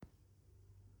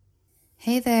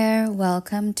Hey there,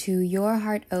 welcome to Your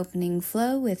Heart Opening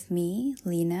Flow with me,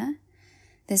 Lena.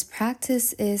 This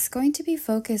practice is going to be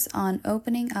focused on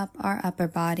opening up our upper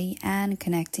body and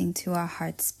connecting to our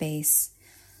heart space.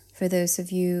 For those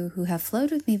of you who have flowed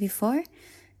with me before,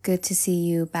 good to see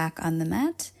you back on the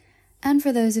mat. And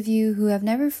for those of you who have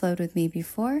never flowed with me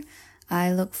before,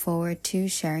 I look forward to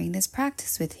sharing this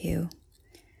practice with you.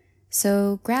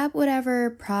 So grab whatever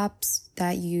props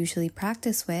that you usually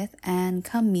practice with and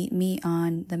come meet me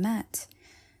on the mat.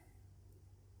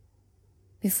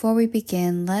 Before we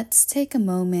begin, let's take a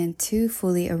moment to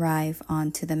fully arrive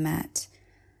onto the mat,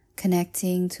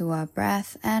 connecting to our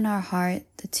breath and our heart,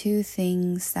 the two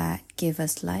things that give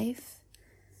us life.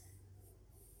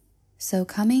 So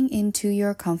coming into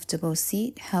your comfortable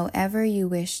seat, however you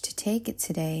wish to take it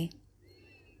today,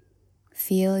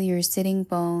 feel your sitting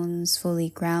bones fully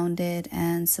grounded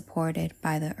and supported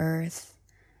by the earth.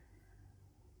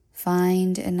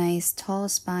 Find a nice tall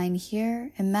spine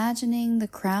here, imagining the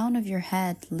crown of your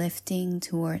head lifting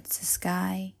towards the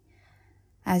sky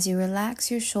as you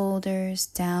relax your shoulders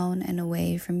down and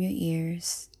away from your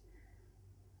ears.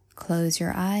 Close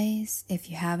your eyes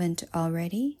if you haven't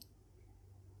already,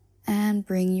 and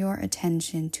bring your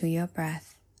attention to your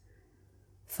breath,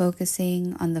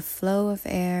 focusing on the flow of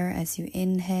air as you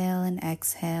inhale and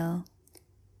exhale.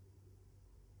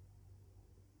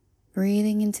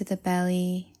 Breathing into the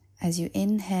belly as you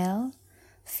inhale,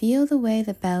 feel the way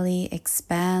the belly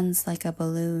expands like a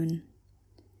balloon.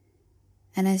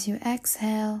 And as you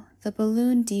exhale, the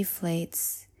balloon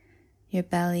deflates, your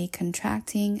belly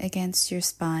contracting against your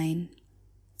spine.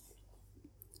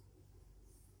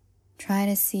 Try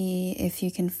to see if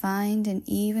you can find an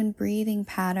even breathing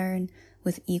pattern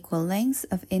with equal lengths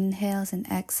of inhales and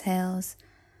exhales,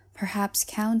 perhaps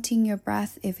counting your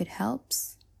breath if it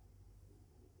helps.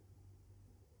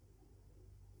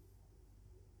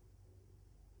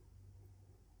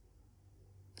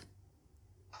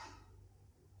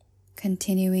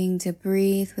 Continuing to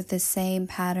breathe with the same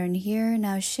pattern here,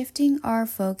 now shifting our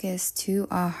focus to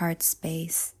our heart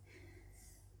space.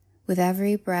 With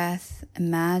every breath,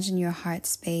 imagine your heart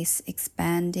space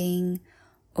expanding,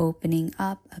 opening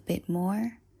up a bit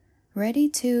more, ready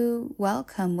to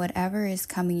welcome whatever is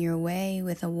coming your way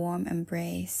with a warm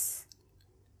embrace.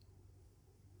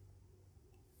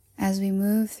 As we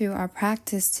move through our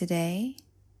practice today,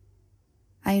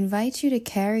 I invite you to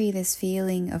carry this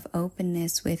feeling of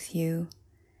openness with you,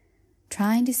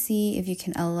 trying to see if you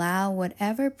can allow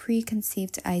whatever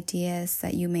preconceived ideas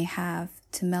that you may have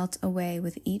to melt away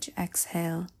with each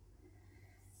exhale,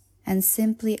 and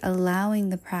simply allowing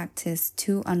the practice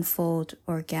to unfold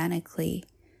organically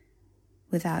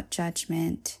without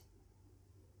judgment.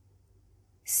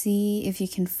 See if you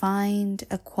can find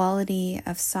a quality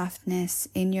of softness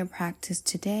in your practice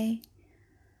today.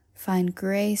 Find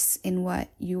grace in what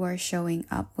you are showing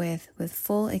up with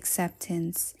full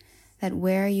acceptance that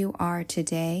where you are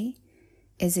today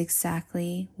is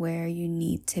exactly where you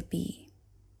need to be.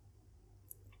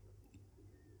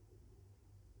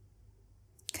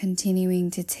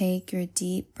 Continuing to take your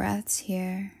deep breaths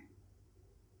here,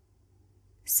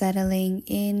 settling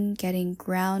in, getting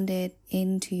grounded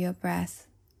into your breath,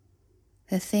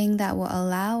 the thing that will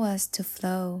allow us to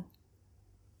flow.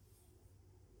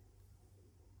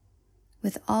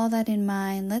 With all that in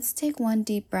mind, let's take one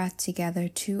deep breath together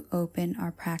to open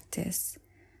our practice.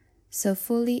 So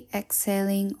fully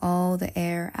exhaling all the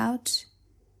air out,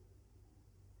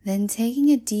 then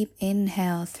taking a deep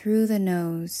inhale through the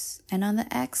nose, and on the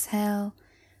exhale,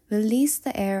 release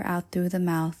the air out through the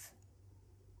mouth.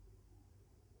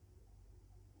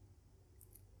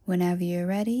 Whenever you're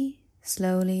ready,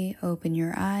 slowly open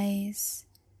your eyes.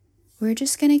 We're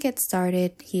just going to get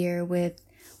started here with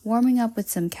warming up with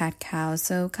some cat-cow.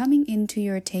 So coming into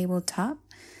your tabletop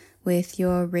with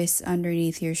your wrists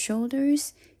underneath your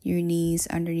shoulders, your knees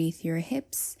underneath your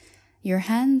hips. Your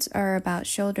hands are about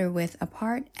shoulder width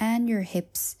apart and your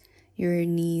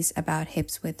knees about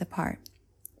hips width apart.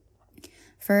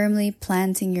 Firmly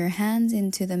planting your hands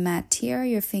into the mat here,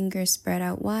 your fingers spread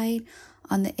out wide.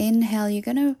 On the inhale, you're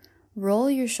going to roll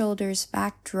your shoulders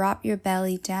back, drop your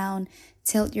belly down,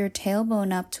 tilt your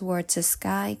tailbone up towards the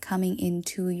sky, coming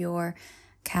into your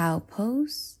cow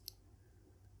pose.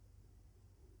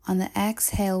 On the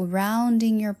exhale,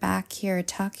 rounding your back here,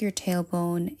 tuck your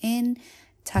tailbone in,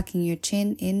 tucking your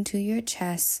chin into your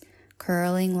chest,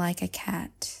 curling like a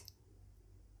cat.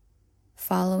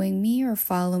 Following me or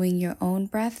following your own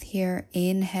breath here,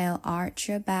 inhale, arch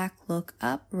your back, look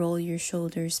up, roll your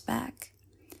shoulders back.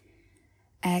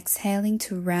 Exhaling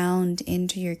to round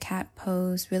into your cat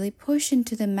pose, really push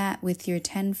into the mat with your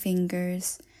 10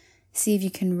 fingers. See if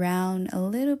you can round a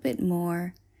little bit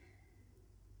more.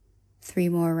 3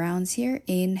 more rounds here.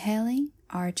 Inhaling,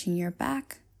 arching your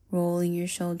back, rolling your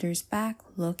shoulders back,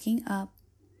 looking up.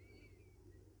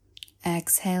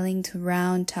 Exhaling to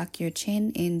round, tuck your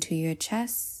chin into your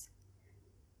chest.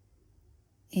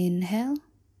 Inhale.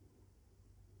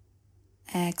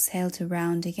 Exhale to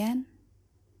round again.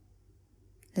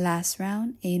 Last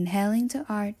round, inhaling to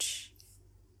arch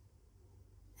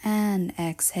and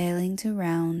exhaling to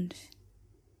round.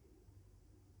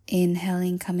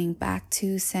 Inhaling, coming back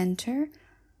to center.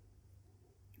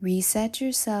 Reset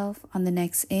yourself. On the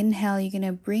next inhale, you're going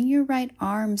to bring your right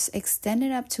arms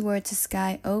extended up towards the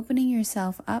sky, opening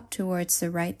yourself up towards the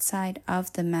right side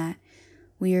of the mat.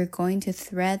 We are going to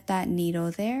thread that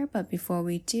needle there, but before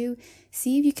we do,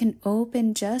 see if you can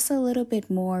open just a little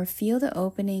bit more. Feel the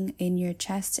opening in your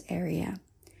chest area,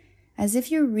 as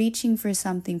if you're reaching for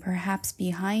something perhaps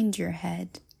behind your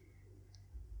head.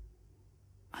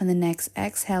 On the next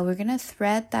exhale, we're going to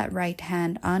thread that right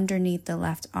hand underneath the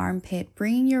left armpit,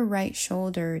 bringing your right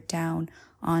shoulder down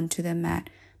onto the mat.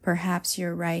 Perhaps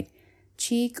your right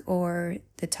cheek or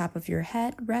the top of your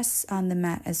head rests on the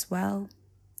mat as well.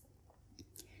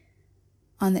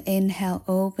 On the inhale,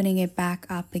 opening it back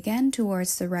up again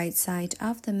towards the right side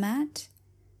of the mat.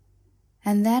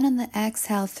 And then on the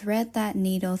exhale, thread that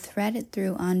needle, thread it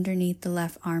through underneath the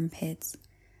left armpits.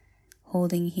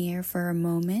 Holding here for a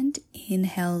moment.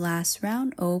 Inhale, last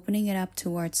round, opening it up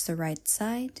towards the right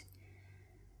side.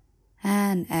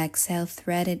 And exhale,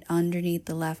 thread it underneath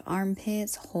the left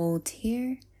armpits. Hold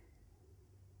here.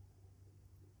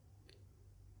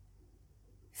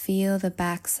 Feel the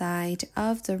back side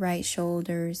of the right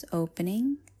shoulders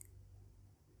opening,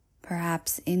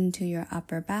 perhaps into your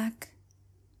upper back.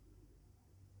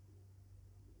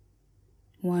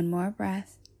 One more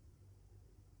breath.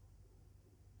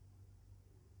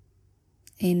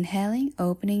 Inhaling,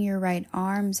 opening your right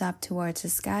arms up towards the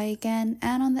sky again,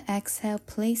 and on the exhale,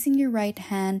 placing your right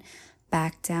hand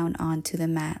back down onto the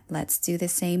mat. Let's do the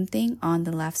same thing on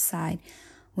the left side.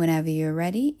 Whenever you're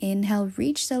ready, inhale,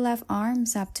 reach the left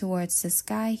arms up towards the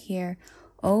sky here,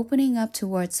 opening up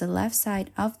towards the left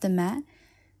side of the mat.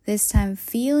 This time,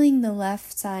 feeling the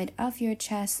left side of your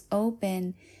chest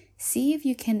open. See if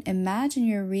you can imagine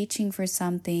you're reaching for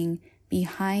something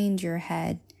behind your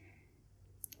head.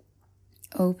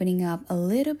 Opening up a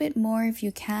little bit more if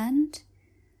you can.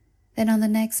 Then on the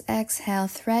next exhale,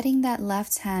 threading that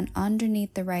left hand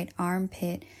underneath the right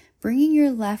armpit, bringing your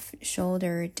left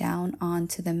shoulder down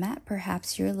onto the mat,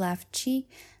 perhaps your left cheek,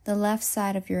 the left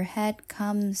side of your head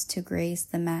comes to graze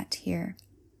the mat here.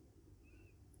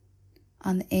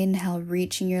 On the inhale,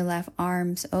 reaching your left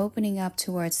arms, opening up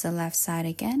towards the left side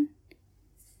again.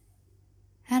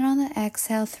 And on the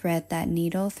exhale, thread that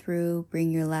needle through,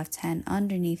 bring your left hand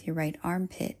underneath your right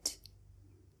armpit.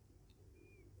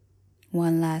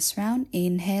 One last round,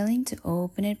 inhaling to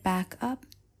open it back up.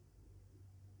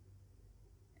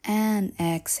 And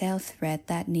exhale, thread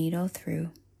that needle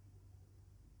through.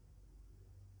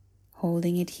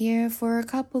 Holding it here for a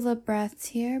couple of breaths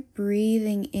here,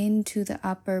 breathing into the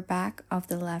upper back of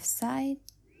the left side.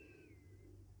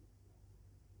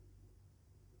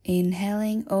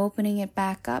 Inhaling, opening it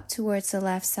back up towards the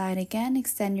left side again.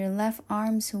 Extend your left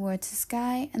arms towards the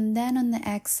sky, and then on the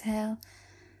exhale,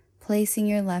 placing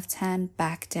your left hand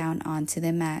back down onto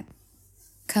the mat.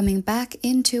 Coming back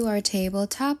into our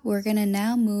tabletop, we're going to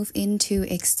now move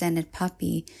into extended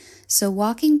puppy. So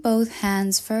walking both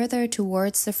hands further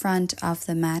towards the front of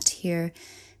the mat here,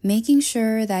 making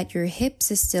sure that your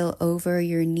hips is still over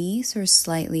your knees or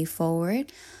slightly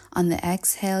forward. On the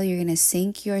exhale, you're going to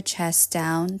sink your chest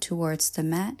down towards the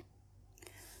mat,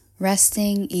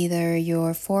 resting either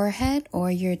your forehead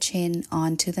or your chin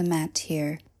onto the mat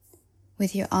here.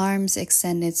 With your arms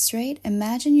extended straight,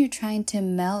 imagine you're trying to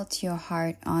melt your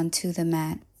heart onto the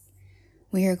mat.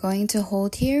 We are going to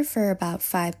hold here for about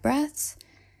 5 breaths.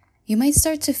 You might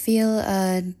start to feel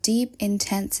a deep,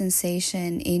 intense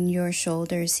sensation in your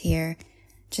shoulders here.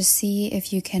 Just see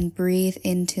if you can breathe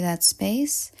into that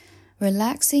space,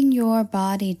 relaxing your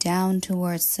body down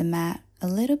towards the mat a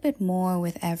little bit more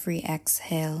with every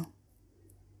exhale.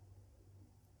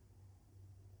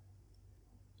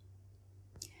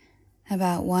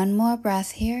 About 1 more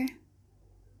breath here.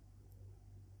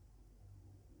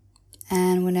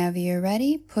 And whenever you're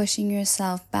ready, pushing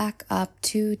yourself back up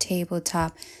to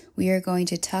tabletop. We are going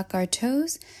to tuck our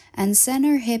toes and send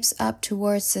our hips up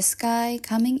towards the sky,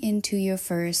 coming into your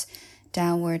first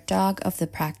downward dog of the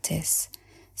practice.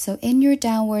 So in your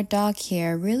downward dog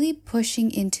here, really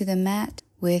pushing into the mat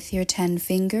with your 10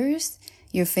 fingers,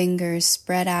 your fingers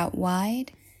spread out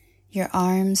wide. Your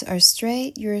arms are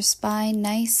straight, your spine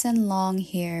nice and long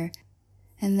here.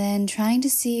 And then trying to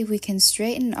see if we can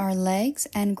straighten our legs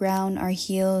and ground our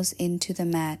heels into the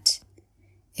mat.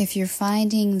 If you're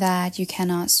finding that you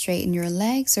cannot straighten your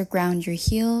legs or ground your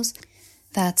heels,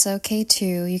 that's okay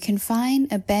too. You can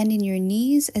find a bend in your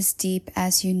knees as deep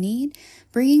as you need,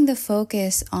 bringing the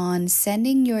focus on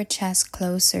sending your chest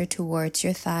closer towards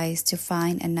your thighs to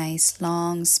find a nice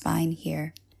long spine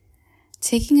here.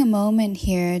 Taking a moment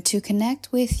here to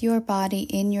connect with your body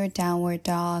in your downward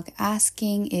dog,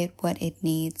 asking it what it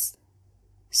needs.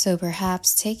 So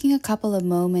perhaps taking a couple of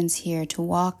moments here to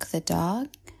walk the dog,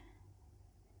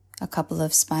 a couple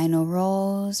of spinal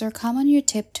rolls, or come on your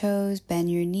tiptoes,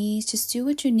 bend your knees, just do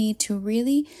what you need to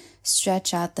really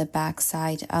stretch out the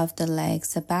backside of the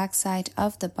legs, the backside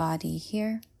of the body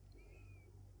here.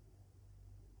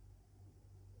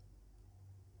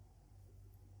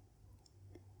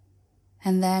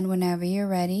 And then whenever you're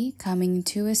ready, coming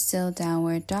to a still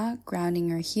downward dog, grounding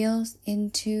your heels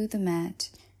into the mat.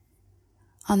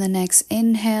 On the next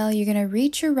inhale, you're going to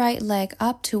reach your right leg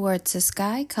up towards the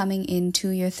sky, coming into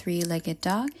your three-legged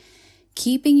dog,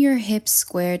 keeping your hips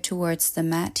squared towards the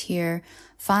mat here,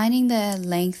 finding the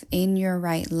length in your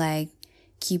right leg.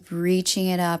 Keep reaching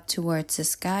it up towards the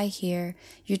sky here.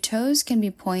 Your toes can be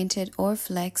pointed or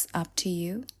flexed, up to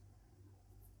you.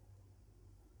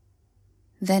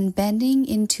 Then bending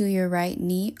into your right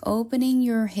knee, opening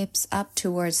your hips up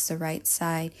towards the right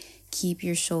side. Keep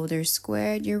your shoulders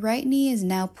squared. Your right knee is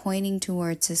now pointing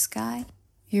towards the sky.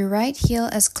 Your right heel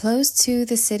as close to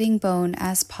the sitting bone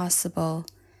as possible.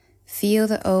 Feel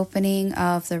the opening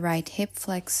of the right hip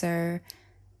flexor,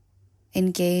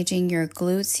 engaging your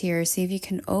glutes here. See if you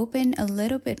can open a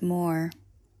little bit more.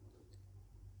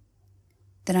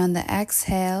 Then on the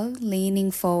exhale,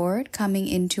 leaning forward, coming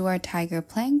into our tiger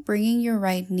plank, bringing your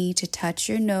right knee to touch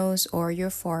your nose or your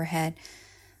forehead,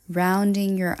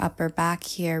 rounding your upper back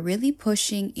here, really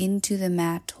pushing into the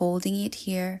mat, holding it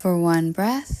here for one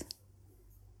breath.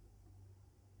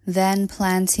 Then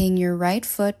planting your right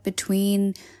foot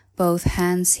between both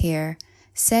hands here,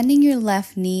 sending your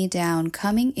left knee down,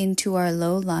 coming into our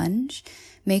low lunge.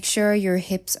 Make sure your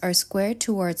hips are squared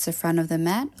towards the front of the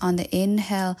mat. On the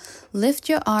inhale, lift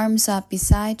your arms up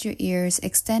beside your ears,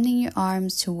 extending your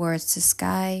arms towards the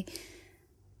sky,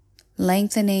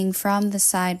 lengthening from the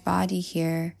side body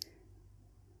here.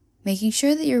 Making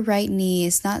sure that your right knee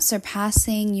is not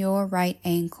surpassing your right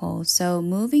ankle. So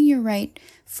moving your right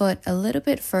foot a little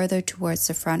bit further towards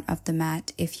the front of the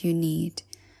mat if you need.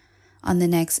 On the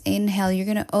next inhale,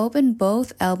 you're going to open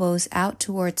both elbows out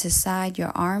towards the side,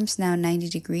 your arms now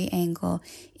 90-degree angle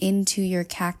into your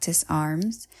cactus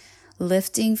arms.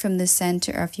 Lifting from the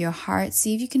center of your heart,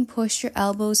 see if you can push your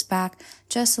elbows back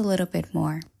just a little bit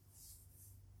more.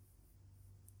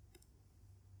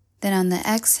 Then on the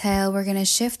exhale, we're going to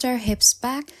shift our hips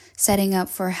back, setting up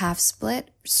for half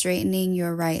split, straightening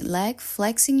your right leg,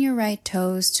 flexing your right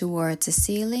toes towards the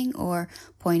ceiling or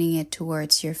pointing it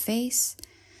towards your face.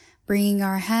 Bringing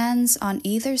our hands on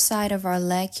either side of our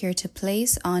leg here to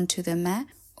place onto the mat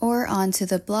or onto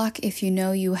the block if you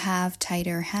know you have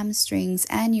tighter hamstrings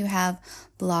and you have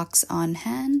blocks on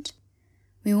hand.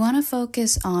 We want to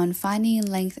focus on finding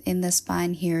length in the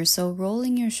spine here, so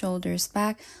rolling your shoulders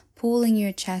back, pulling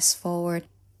your chest forward.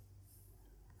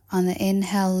 On the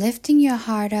inhale, lifting your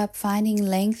heart up, finding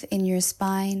length in your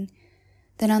spine.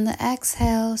 Then on the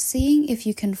exhale, seeing if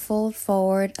you can fold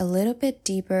forward a little bit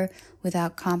deeper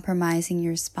without compromising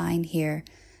your spine here.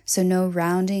 So no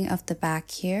rounding of the back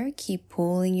here. Keep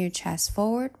pulling your chest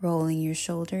forward, rolling your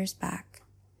shoulders back.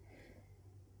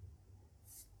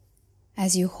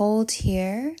 As you hold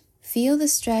here, feel the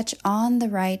stretch on the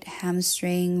right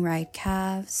hamstring, right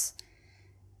calves.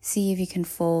 See if you can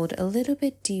fold a little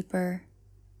bit deeper.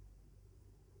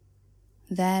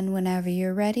 Then whenever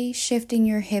you're ready, shifting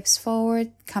your hips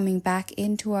forward, coming back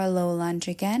into our low lunge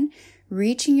again,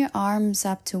 reaching your arms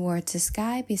up towards the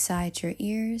sky beside your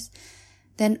ears,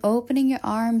 then opening your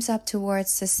arms up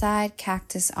towards the side,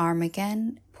 cactus arm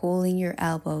again, pulling your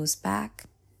elbows back.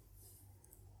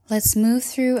 Let's move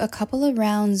through a couple of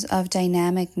rounds of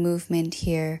dynamic movement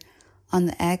here. On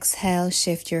the exhale,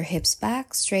 shift your hips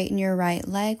back, straighten your right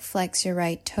leg, flex your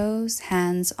right toes,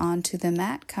 hands onto the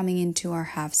mat, coming into our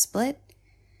half split.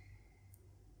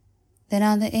 Then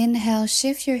on the inhale,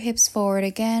 shift your hips forward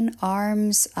again,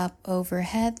 arms up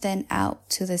overhead, then out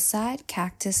to the side,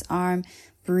 cactus arm,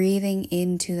 breathing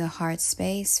into the heart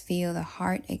space, feel the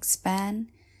heart expand.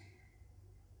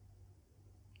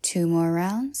 2 more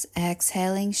rounds.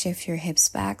 Exhaling, shift your hips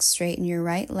back, straighten your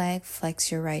right leg,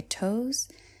 flex your right toes,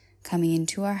 coming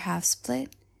into our half split.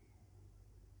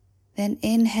 Then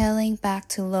inhaling back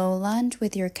to low lunge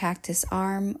with your cactus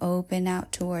arm open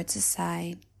out towards the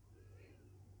side.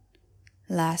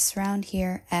 Last round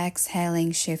here,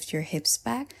 exhaling, shift your hips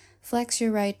back, flex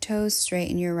your right toes,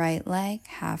 straighten your right leg,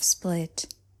 half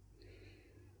split.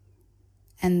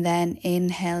 And then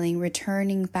inhaling,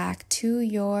 returning back to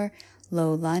your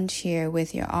low lunge here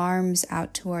with your arms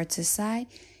out towards the side.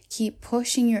 Keep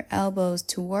pushing your elbows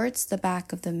towards the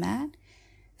back of the mat,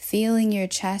 feeling your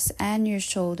chest and your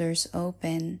shoulders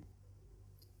open.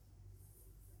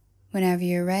 Whenever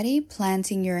you're ready,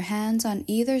 planting your hands on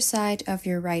either side of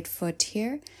your right foot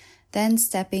here, then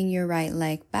stepping your right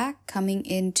leg back, coming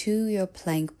into your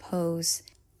plank pose.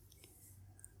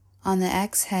 On the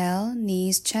exhale,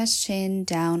 knees, chest, chin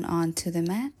down onto the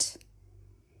mat.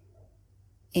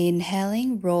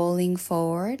 Inhaling, rolling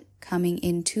forward, coming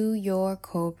into your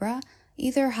cobra,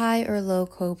 either high or low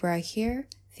cobra here.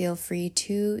 Feel free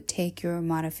to take your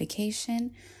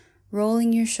modification.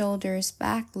 Rolling your shoulders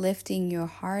back, lifting your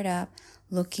heart up,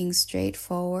 looking straight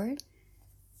forward.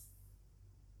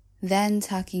 Then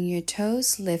tucking your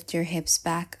toes, lift your hips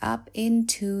back up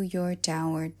into your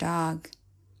downward dog.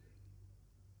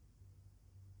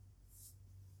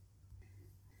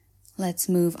 Let's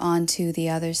move on to the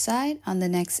other side. On the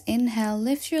next inhale,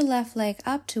 lift your left leg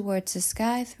up towards the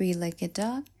sky, three-legged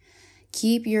dog.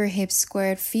 Keep your hips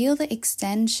squared. Feel the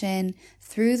extension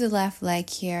through the left leg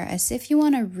here as if you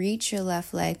want to reach your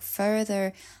left leg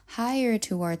further, higher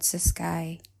towards the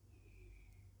sky.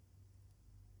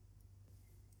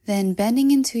 Then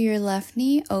bending into your left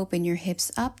knee, open your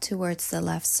hips up towards the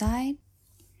left side.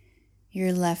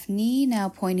 Your left knee now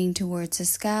pointing towards the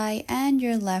sky and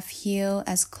your left heel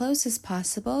as close as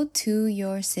possible to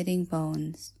your sitting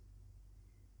bones.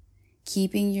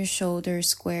 Keeping your shoulders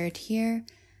squared here.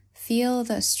 Feel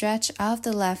the stretch of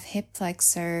the left hip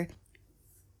flexor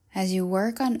as you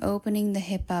work on opening the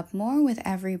hip up more with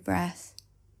every breath.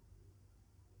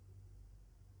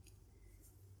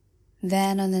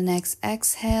 Then on the next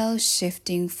exhale,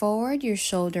 shifting forward, your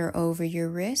shoulder over your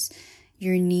wrist,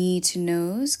 your knee to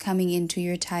nose, coming into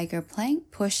your tiger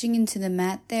plank, pushing into the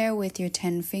mat there with your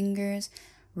 10 fingers,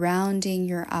 rounding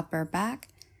your upper back,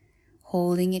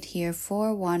 holding it here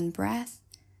for one breath.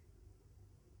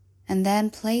 And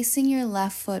then placing your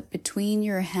left foot between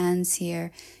your hands here,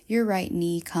 your right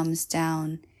knee comes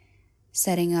down.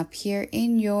 Setting up here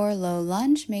in your low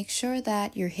lunge, make sure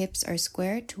that your hips are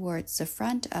squared towards the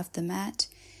front of the mat.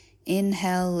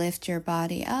 Inhale, lift your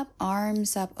body up,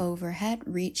 arms up overhead,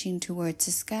 reaching towards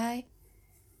the sky.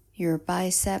 Your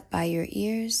bicep by your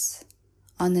ears.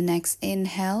 On the next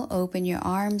inhale, open your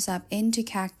arms up into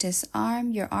cactus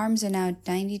arm. Your arms are now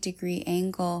 90-degree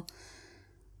angle.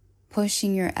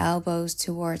 Pushing your elbows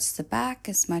towards the back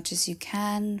as much as you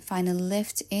can. Find a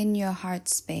lift in your heart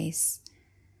space.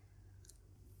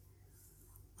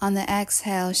 On the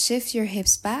exhale, shift your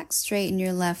hips back, straighten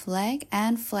your left leg,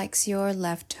 and flex your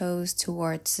left toes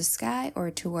towards the sky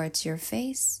or towards your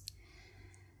face.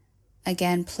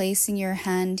 Again, placing your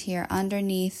hand here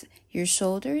underneath your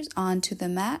shoulders onto the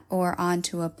mat or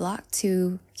onto a block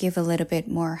to give a little bit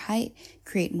more height,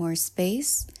 create more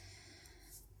space.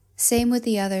 Same with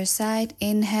the other side,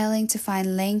 inhaling to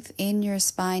find length in your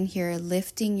spine here,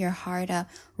 lifting your heart up,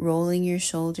 rolling your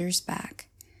shoulders back.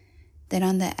 Then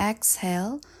on the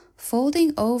exhale,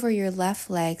 folding over your left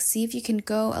leg, see if you can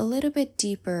go a little bit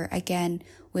deeper again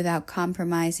without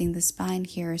compromising the spine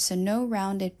here, so no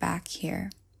rounded back here.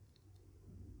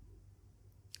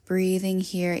 Breathing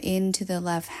here into the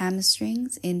left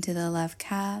hamstrings, into the left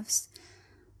calves.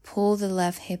 Pull the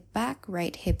left hip back,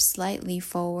 right hip slightly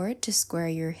forward to square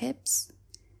your hips.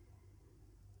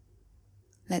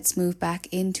 Let's move back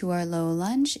into our low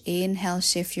lunge. Inhale,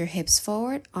 shift your hips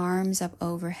forward, arms up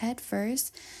overhead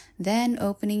first, then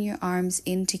opening your arms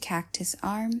into cactus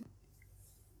arm.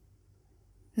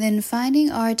 Then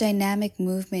finding our dynamic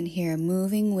movement here,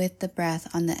 moving with the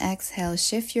breath. On the exhale,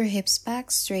 shift your hips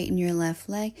back, straighten your left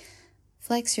leg,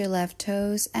 flex your left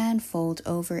toes, and fold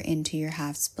over into your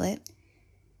half split.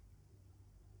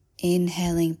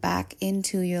 Inhaling back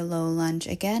into your low lunge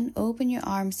again, open your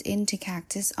arms into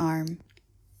cactus arm.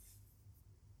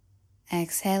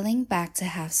 Exhaling back to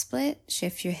half split,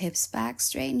 shift your hips back,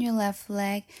 straighten your left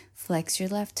leg, flex your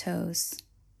left toes.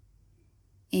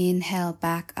 Inhale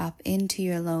back up into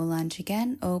your low lunge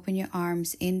again, open your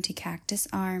arms into cactus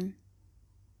arm.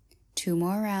 2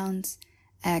 more rounds.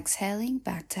 Exhaling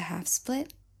back to half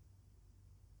split.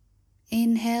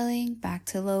 Inhaling back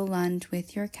to low lunge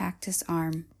with your cactus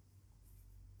arm.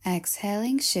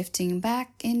 Exhaling, shifting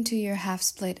back into your half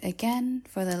split again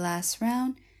for the last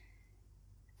round.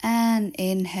 And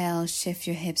inhale, shift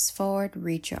your hips forward,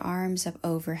 reach your arms up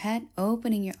overhead,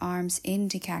 opening your arms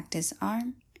into cactus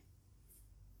arm.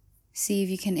 See if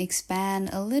you can expand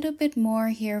a little bit more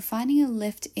here, finding a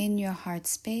lift in your heart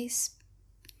space.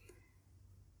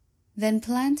 Then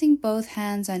planting both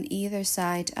hands on either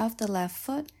side of the left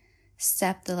foot,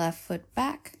 step the left foot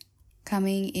back,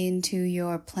 coming into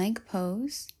your plank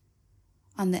pose.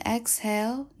 On the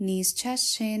exhale, knees,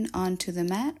 chest, chin onto the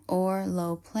mat or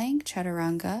low plank,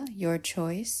 chaturanga, your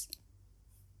choice.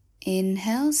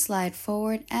 Inhale, slide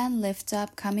forward and lift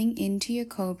up, coming into your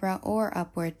cobra or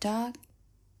upward dog.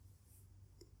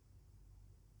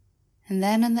 And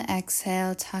then on the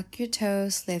exhale, tuck your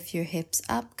toes, lift your hips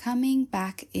up, coming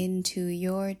back into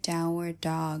your downward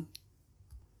dog.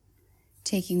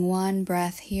 Taking one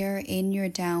breath here in your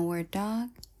downward dog.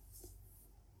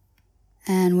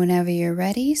 And whenever you're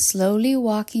ready, slowly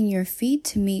walking your feet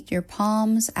to meet your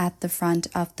palms at the front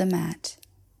of the mat.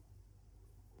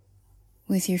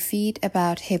 With your feet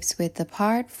about hips width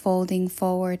apart, folding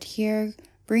forward here,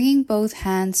 bringing both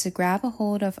hands to grab a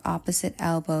hold of opposite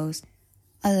elbows.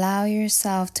 Allow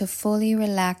yourself to fully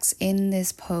relax in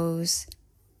this pose.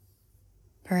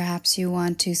 Perhaps you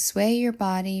want to sway your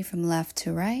body from left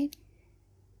to right,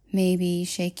 maybe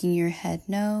shaking your head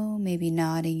no, maybe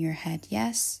nodding your head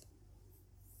yes.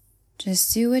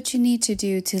 Just do what you need to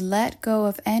do to let go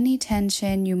of any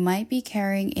tension you might be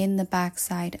carrying in the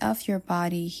backside of your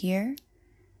body here.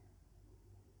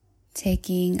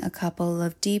 Taking a couple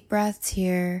of deep breaths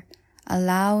here,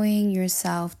 allowing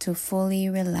yourself to fully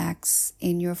relax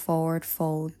in your forward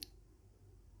fold.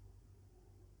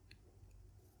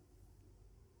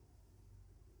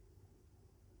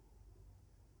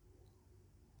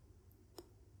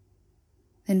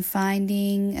 Then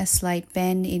finding a slight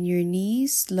bend in your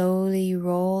knees, slowly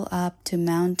roll up to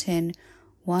mountain,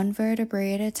 one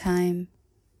vertebrae at a time.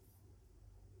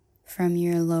 From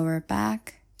your lower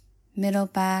back, middle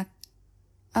back,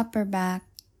 upper back,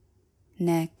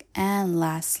 neck, and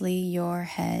lastly your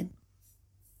head.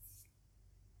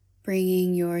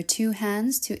 Bringing your two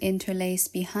hands to interlace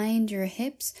behind your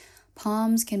hips,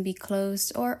 palms can be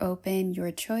closed or open,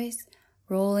 your choice.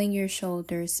 Rolling your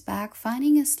shoulders back,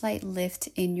 finding a slight lift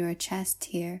in your chest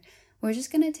here. We're just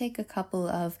going to take a couple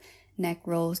of neck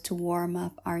rolls to warm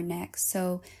up our neck.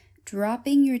 So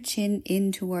dropping your chin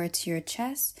in towards your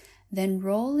chest, then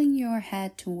rolling your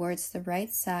head towards the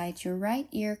right side. Your right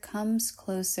ear comes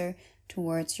closer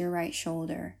towards your right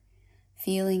shoulder.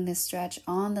 Feeling the stretch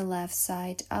on the left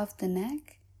side of the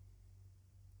neck.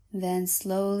 Then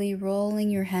slowly rolling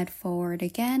your head forward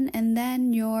again, and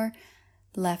then your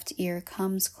left ear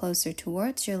comes closer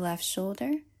towards your left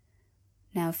shoulder.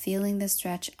 Now feeling the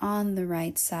stretch on the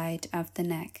right side of the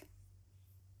neck.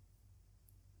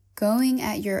 Going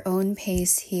at your own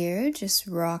pace here, just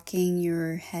rocking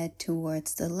your head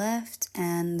towards the left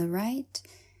and the right.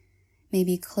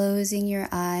 Maybe closing your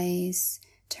eyes,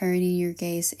 turning your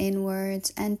gaze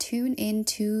inwards, and tune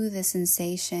into the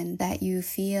sensation that you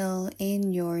feel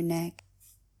in your neck.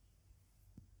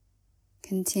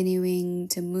 Continuing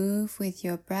to move with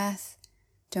your breath.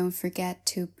 Don't forget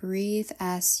to breathe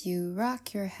as you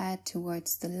rock your head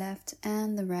towards the left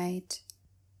and the right.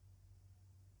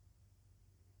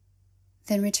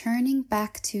 Then returning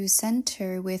back to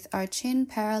center with our chin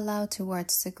parallel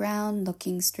towards the ground,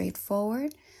 looking straight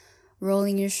forward.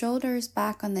 Rolling your shoulders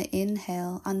back on the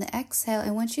inhale. On the exhale,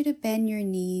 I want you to bend your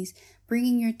knees,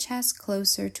 bringing your chest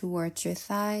closer towards your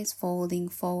thighs, folding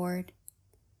forward.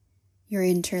 Your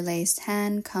interlaced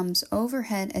hand comes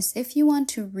overhead as if you want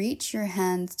to reach your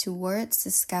hands towards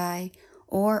the sky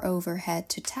or overhead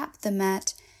to tap the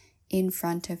mat in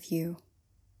front of you.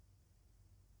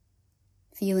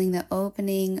 Feeling the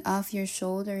opening of your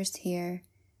shoulders here.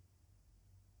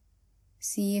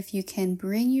 See if you can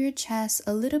bring your chest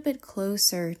a little bit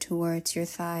closer towards your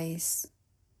thighs.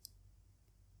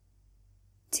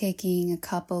 Taking a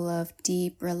couple of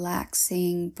deep,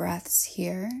 relaxing breaths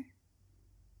here.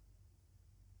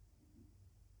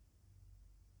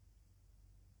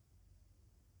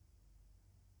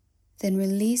 Then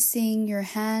releasing your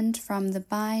hand from the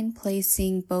bind,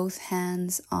 placing both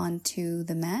hands onto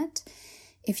the mat.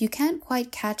 If you can't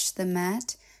quite catch the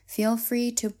mat, feel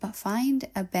free to find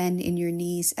a bend in your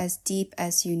knees as deep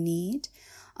as you need.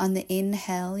 On the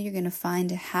inhale, you're going to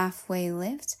find a halfway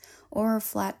lift or a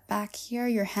flat back here.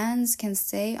 Your hands can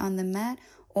stay on the mat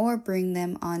or bring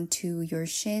them onto your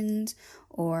shins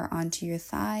or onto your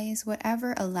thighs,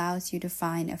 whatever allows you to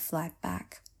find a flat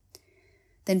back.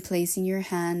 Then placing your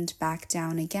hand back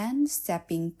down again,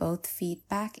 stepping both feet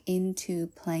back into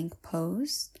plank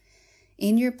pose.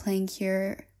 In your plank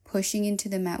here, pushing into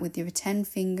the mat with your 10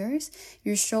 fingers.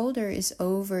 Your shoulder is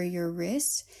over your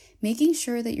wrist, making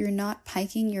sure that you're not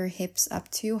piking your hips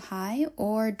up too high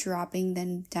or dropping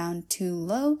them down too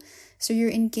low. So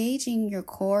you're engaging your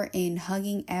core in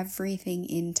hugging everything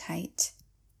in tight.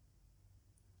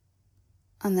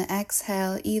 On the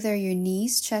exhale, either your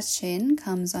knees, chest, chin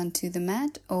comes onto the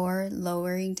mat or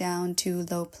lowering down to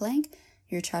low plank,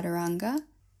 your chaturanga.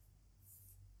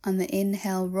 On the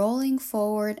inhale, rolling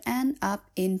forward and up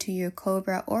into your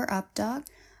cobra or up dog,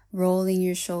 rolling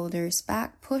your shoulders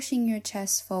back, pushing your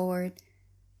chest forward.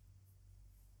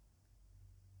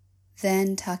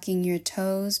 Then tucking your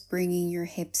toes, bringing your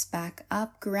hips back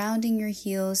up, grounding your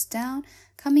heels down,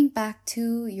 coming back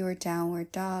to your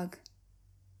downward dog.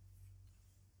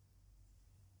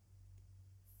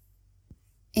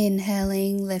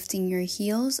 Inhaling, lifting your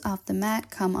heels off the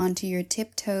mat, come onto your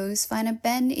tiptoes, find a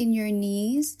bend in your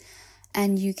knees,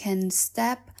 and you can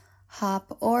step,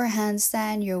 hop, or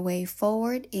handstand your way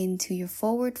forward into your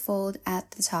forward fold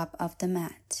at the top of the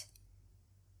mat.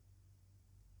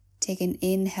 Take an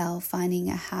inhale, finding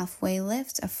a halfway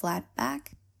lift, a flat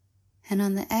back, and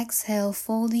on the exhale,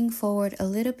 folding forward a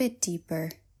little bit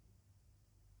deeper.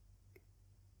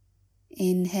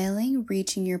 Inhaling,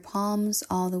 reaching your palms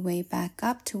all the way back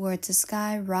up towards the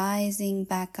sky, rising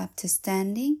back up to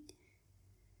standing.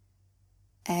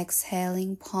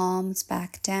 Exhaling, palms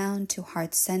back down to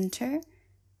heart center,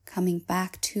 coming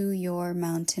back to your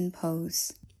mountain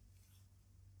pose.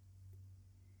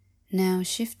 Now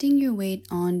shifting your weight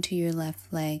onto your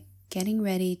left leg, getting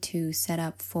ready to set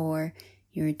up for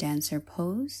your dancer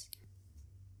pose.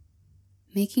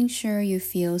 Making sure you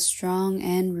feel strong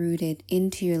and rooted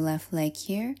into your left leg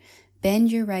here. Bend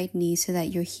your right knee so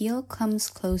that your heel comes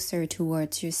closer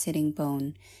towards your sitting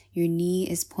bone. Your knee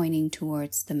is pointing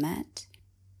towards the mat.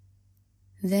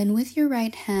 Then with your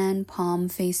right hand, palm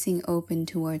facing open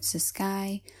towards the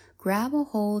sky, grab a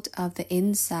hold of the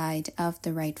inside of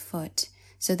the right foot,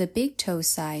 so the big toe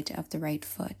side of the right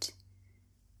foot.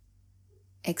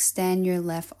 Extend your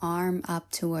left arm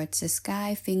up towards the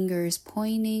sky, fingers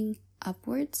pointing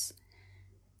upwards.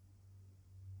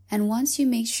 And once you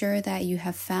make sure that you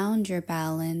have found your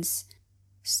balance,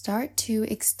 start to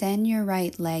extend your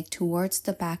right leg towards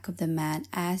the back of the mat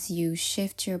as you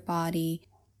shift your body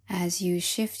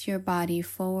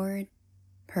forward,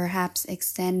 perhaps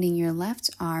extending your left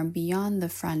arm beyond the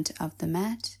front of the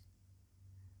mat.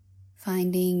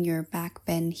 Finding your back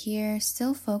bend here,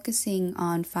 still focusing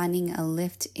on finding a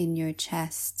lift in your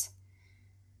chest.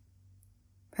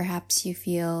 Perhaps you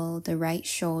feel the right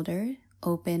shoulder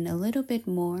open a little bit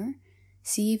more.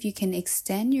 See if you can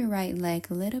extend your right leg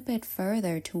a little bit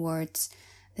further towards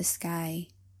the sky.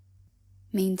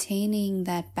 Maintaining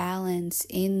that balance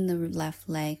in the left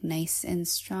leg, nice and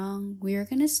strong. We are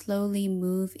going to slowly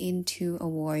move into a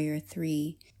warrior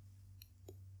 3.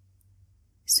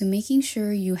 So making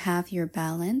sure you have your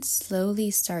balance, slowly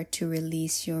start to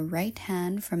release your right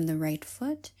hand from the right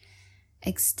foot.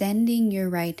 Extending your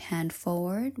right hand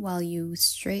forward while you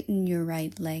straighten your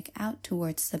right leg out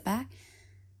towards the back,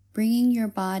 bringing your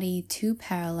body to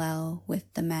parallel with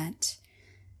the mat.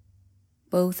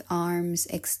 Both arms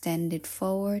extended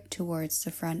forward towards the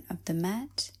front of the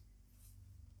mat.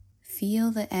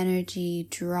 Feel the energy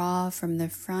draw from the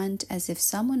front as if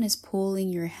someone is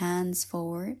pulling your hands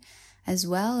forward, as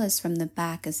well as from the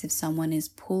back as if someone is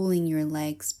pulling your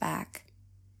legs back.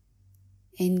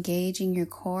 Engaging your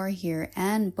core here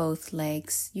and both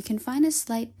legs. You can find a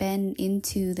slight bend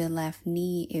into the left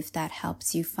knee if that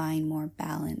helps you find more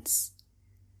balance.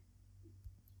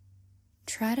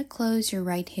 Try to close your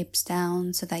right hips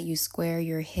down so that you square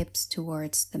your hips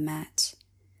towards the mat.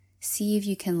 See if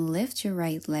you can lift your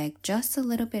right leg just a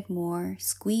little bit more,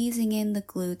 squeezing in the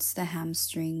glutes, the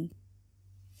hamstring.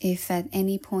 If at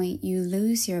any point you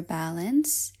lose your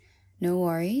balance, no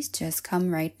worries, just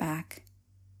come right back.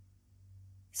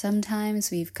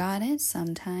 Sometimes we've got it,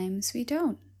 sometimes we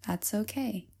don't. That's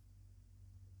okay.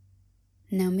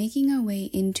 Now making our way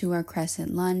into our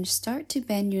crescent lunge, start to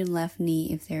bend your left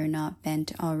knee if they're not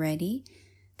bent already.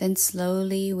 Then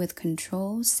slowly with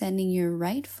control, sending your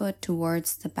right foot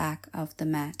towards the back of the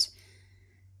mat.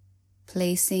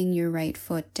 Placing your right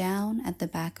foot down at the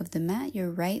back of the mat, your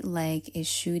right leg is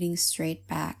shooting straight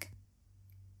back.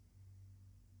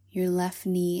 Your left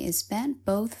knee is bent,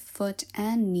 both foot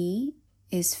and knee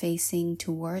is facing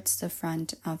towards the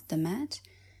front of the mat.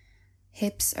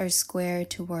 Hips are square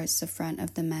towards the front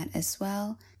of the mat as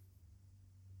well.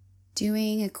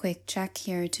 Doing a quick check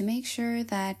here to make sure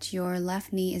that your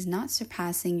left knee is not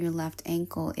surpassing your left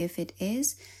ankle. If it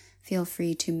is, feel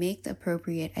free to make the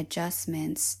appropriate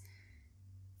adjustments.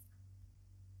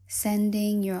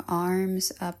 Sending your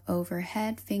arms up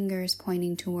overhead, fingers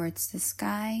pointing towards the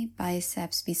sky,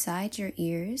 biceps beside your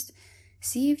ears.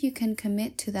 See if you can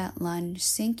commit to that lunge.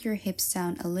 Sink your hips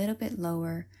down a little bit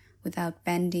lower without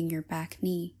bending your back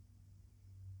knee.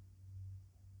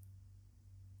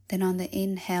 Then on the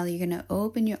inhale, you're going to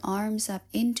open your arms up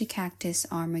into cactus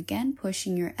arm again,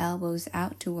 pushing your elbows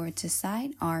out towards the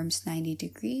side, arms 90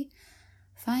 degrees.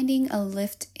 Finding a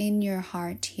lift in your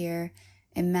heart here.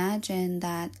 Imagine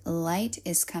that light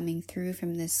is coming through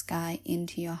from the sky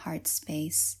into your heart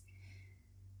space.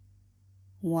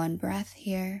 One breath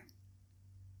here.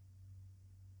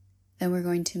 Then we're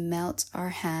going to melt our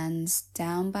hands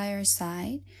down by our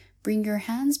side. Bring your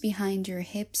hands behind your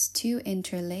hips to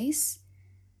interlace.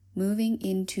 Moving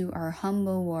into our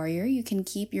humble warrior, you can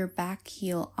keep your back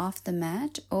heel off the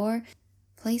mat or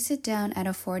place it down at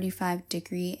a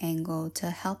 45-degree angle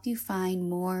to help you find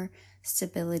more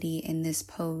stability in this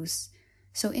pose.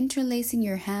 So interlacing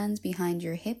your hands behind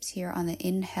your hips here on the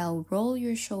inhale, roll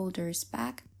your shoulders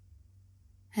back.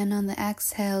 And on the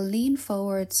exhale, lean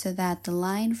forward so that the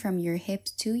line from your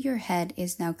hips to your head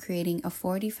is now creating a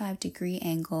 45-degree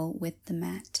angle with the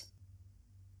mat.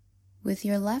 With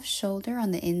your left shoulder on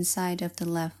the inside of the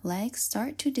left leg,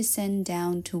 start to descend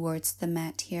down towards the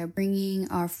mat here, bringing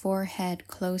our forehead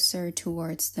closer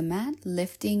towards the mat,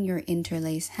 lifting your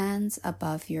interlaced hands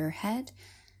above your head,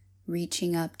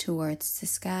 reaching up towards the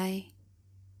sky.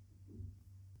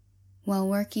 While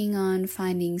working on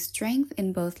finding strength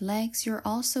in both legs, you're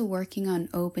also working on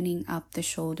opening up the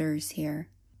shoulders here.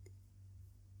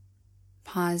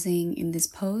 Pausing in this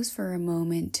pose for a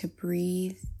moment to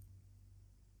breathe.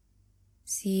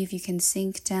 See if you can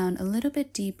sink down a little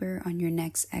bit deeper on your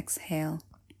next exhale.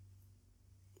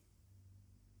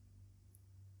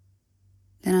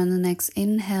 Then on the next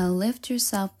inhale, lift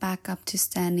yourself back up to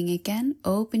standing again.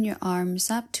 Open your arms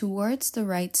up towards the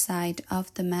right side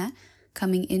of the mat,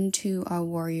 coming into our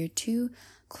warrior two,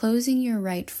 closing your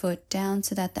right foot down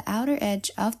so that the outer edge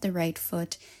of the right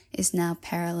foot is now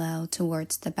parallel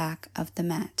towards the back of the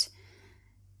mat.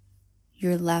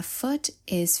 Your left foot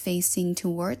is facing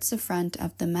towards the front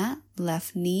of the mat.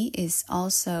 Left knee is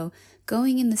also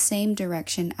going in the same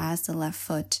direction as the left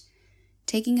foot.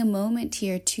 Taking a moment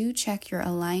here to check your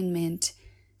alignment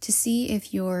to see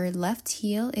if your left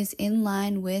heel is in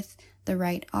line with the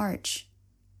right arch.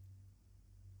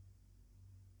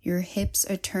 Your hips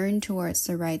are turned towards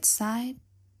the right side.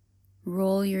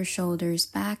 Roll your shoulders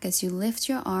back as you lift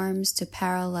your arms to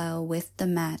parallel with the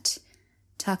mat.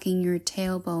 Tucking your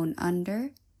tailbone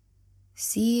under.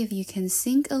 See if you can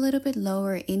sink a little bit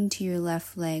lower into your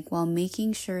left leg while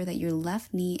making sure that your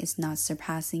left knee is not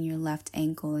surpassing your left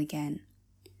ankle again.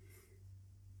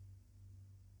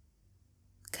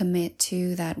 Commit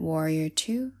to that warrior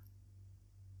two.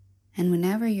 And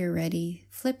whenever you're ready,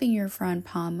 flipping your front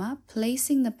palm up,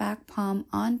 placing the back palm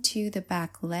onto the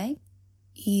back leg,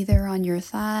 either on your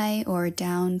thigh or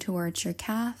down towards your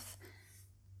calf.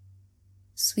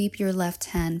 Sweep your left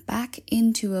hand back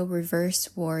into a reverse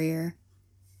warrior,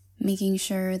 making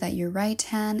sure that your right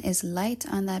hand is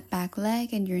light on that back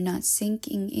leg and you're not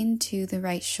sinking into the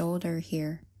right shoulder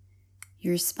here.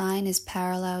 Your spine is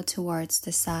parallel towards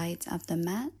the sides of the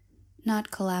mat,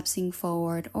 not collapsing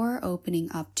forward or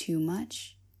opening up too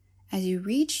much. As you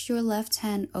reach your left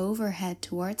hand overhead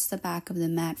towards the back of the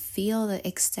mat, feel the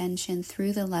extension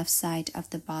through the left side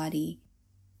of the body.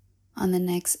 On the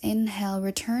next inhale,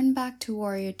 return back to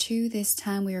warrior two. This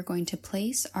time we are going to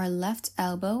place our left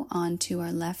elbow onto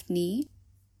our left knee.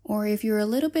 Or if you're a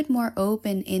little bit more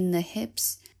open in the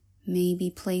hips, maybe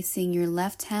placing your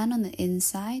left hand on the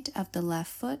inside of the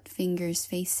left foot, fingers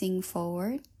facing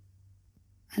forward.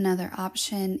 Another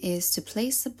option is to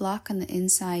place the block on the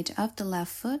inside of the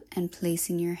left foot and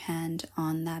placing your hand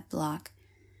on that block.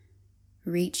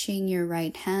 Reaching your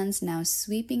right hands, now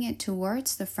sweeping it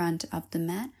towards the front of the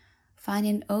mat. Find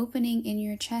an opening in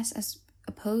your chest as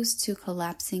opposed to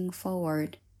collapsing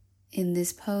forward. In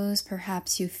this pose,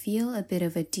 perhaps you feel a bit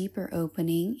of a deeper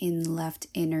opening in the left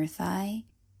inner thigh.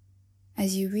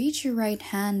 As you reach your right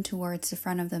hand towards the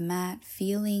front of the mat,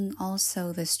 feeling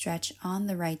also the stretch on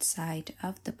the right side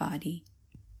of the body.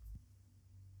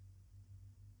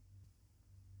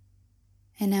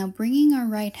 And now bringing our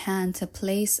right hand to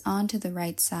place onto the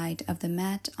right side of the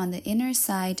mat on the inner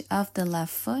side of the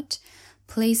left foot,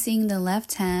 placing the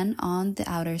left hand on the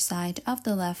outer side of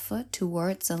the left foot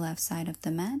towards the left side of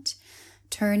the mat,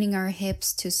 turning our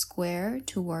hips to square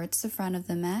towards the front of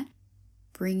the mat,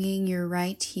 bringing your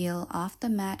right heel off the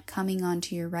mat, coming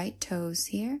onto your right toes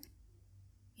here.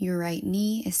 Your right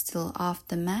knee is still off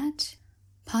the mat,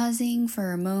 pausing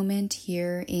for a moment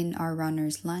here in our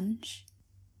runner's lunge.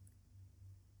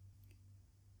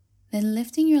 Then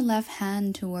lifting your left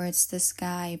hand towards the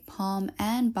sky, palm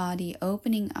and body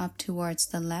opening up towards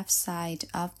the left side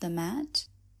of the mat,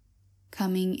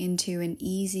 coming into an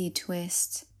easy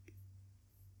twist.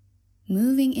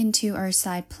 Moving into our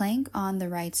side plank on the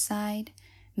right side,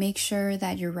 make sure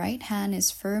that your right hand is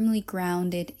firmly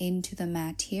grounded into the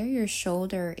mat here. Your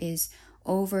shoulder is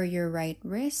over your right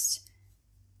wrist.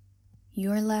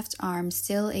 Your left arm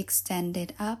still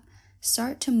extended up.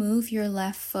 Start to move your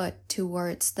left foot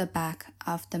towards the back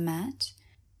of the mat,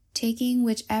 taking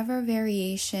whichever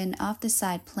variation of the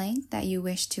side plank that you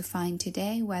wish to find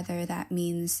today, whether that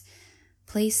means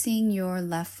placing your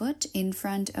left foot in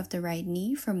front of the right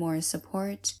knee for more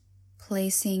support,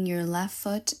 placing your left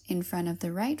foot in front of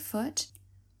the right foot,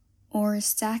 or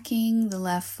stacking the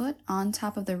left foot on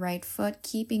top of the right foot,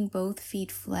 keeping both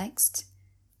feet flexed.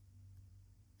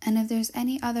 And if there's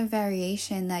any other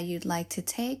variation that you'd like to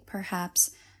take, perhaps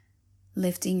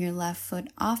lifting your left foot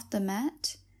off the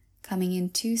mat, coming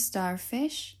into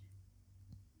starfish,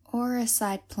 or a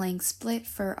side plank split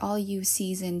for all you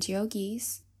seasoned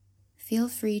yogis, feel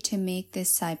free to make this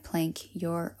side plank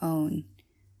your own.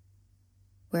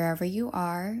 Wherever you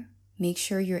are, make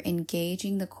sure you're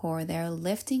engaging the core there,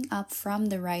 lifting up from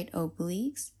the right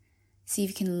obliques. See if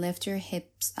you can lift your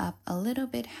hips up a little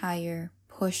bit higher.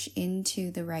 Push into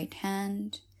the right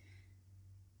hand.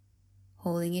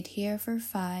 Holding it here for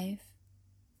 5,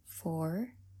 4,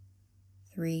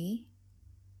 3,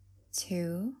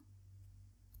 2,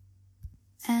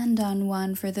 and on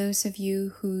 1. For those of you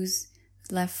whose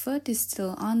left foot is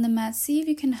still on the mat, see if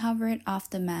you can hover it off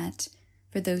the mat.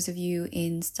 For those of you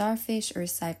in starfish or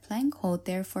side plank, hold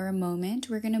there for a moment.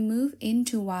 We're going to move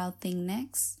into wild thing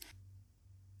next.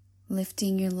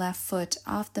 Lifting your left foot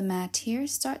off the mat here,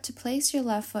 start to place your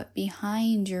left foot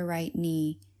behind your right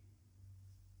knee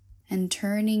and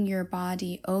turning your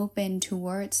body open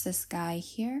towards the sky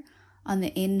here. On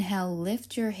the inhale,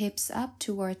 lift your hips up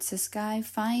towards the sky,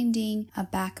 finding a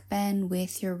back bend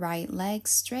with your right leg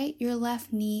straight. Your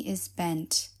left knee is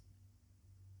bent.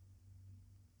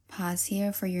 Pause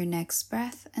here for your next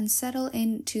breath and settle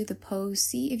into the pose.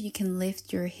 See if you can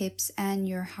lift your hips and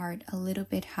your heart a little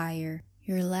bit higher.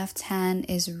 Your left hand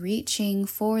is reaching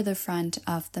for the front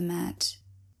of the mat.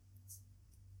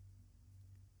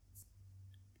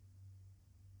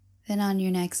 Then on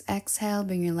your next exhale,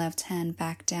 bring your left hand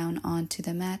back down onto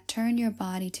the mat. Turn your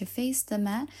body to face the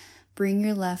mat. Bring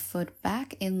your left foot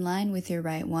back in line with your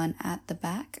right one at the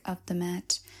back of the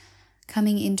mat.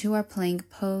 Coming into our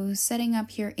plank pose, setting up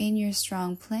here in your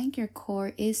strong plank, your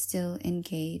core is still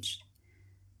engaged.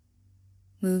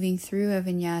 Moving through a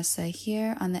vinyasa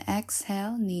here. On the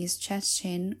exhale, knees chest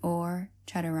chin or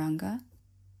chaturanga.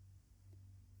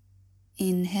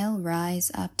 Inhale,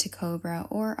 rise up to cobra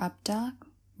or up dog.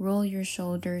 Roll your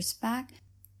shoulders back.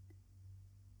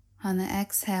 On the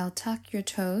exhale, tuck your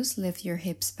toes, lift your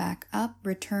hips back up,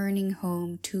 returning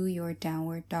home to your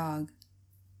downward dog.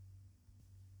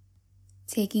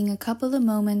 Taking a couple of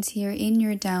moments here in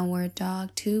your downward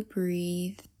dog to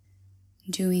breathe.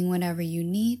 Doing whatever you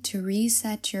need to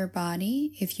reset your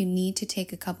body. If you need to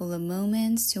take a couple of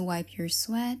moments to wipe your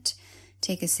sweat,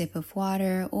 take a sip of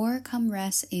water, or come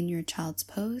rest in your child's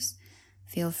pose,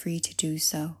 feel free to do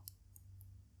so.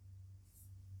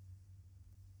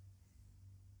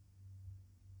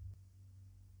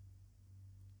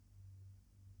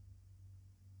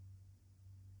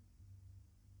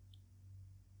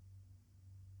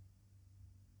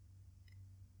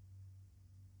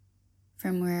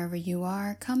 From wherever you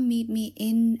are, come meet me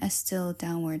in a still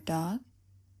downward dog.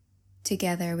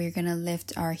 Together, we're going to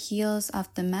lift our heels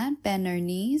off the mat, bend our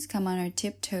knees, come on our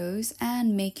tiptoes,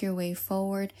 and make your way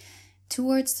forward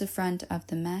towards the front of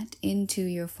the mat into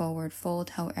your forward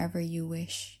fold, however you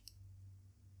wish.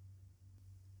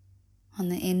 On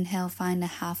the inhale, find a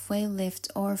halfway lift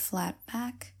or flat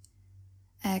back.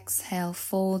 Exhale,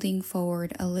 folding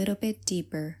forward a little bit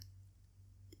deeper.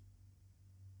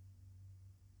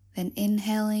 Then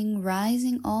inhaling,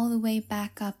 rising all the way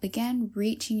back up again,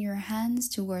 reaching your hands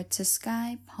towards the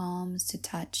sky, palms to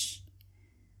touch.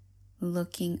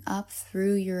 Looking up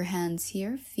through your hands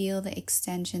here, feel the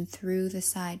extension through the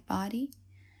side body.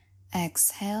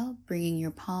 Exhale, bringing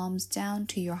your palms down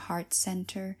to your heart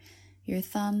center, your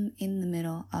thumb in the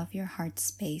middle of your heart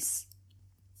space.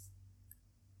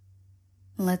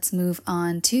 Let's move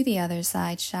on to the other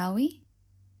side, shall we?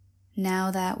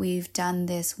 Now that we've done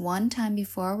this one time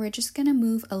before, we're just going to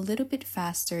move a little bit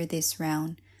faster this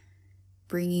round.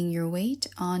 Bringing your weight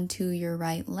onto your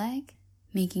right leg,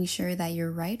 making sure that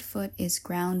your right foot is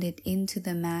grounded into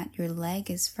the mat, your leg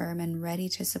is firm and ready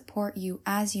to support you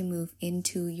as you move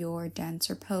into your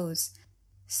dancer pose.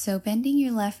 So bending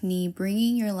your left knee,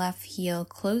 bringing your left heel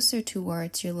closer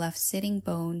towards your left sitting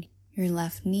bone. Your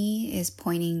left knee is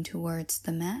pointing towards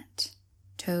the mat,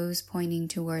 toes pointing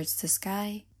towards the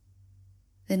sky.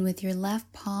 Then with your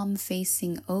left palm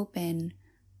facing open,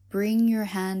 bring your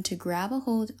hand to grab a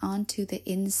hold onto the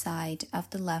inside of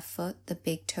the left foot, the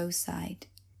big toe side.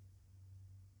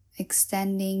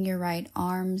 Extending your right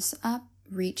arms up,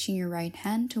 reaching your right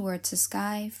hand towards the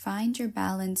sky. Find your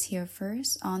balance here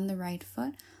first on the right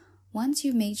foot. Once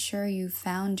you've made sure you've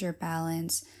found your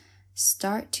balance,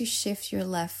 start to shift your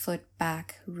left foot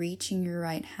back, reaching your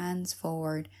right hands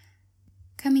forward,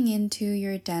 coming into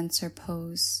your dancer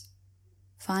pose.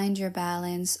 Find your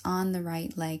balance on the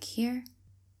right leg here.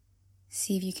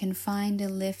 See if you can find a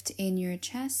lift in your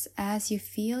chest as you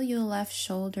feel your left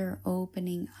shoulder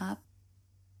opening up.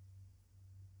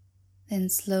 Then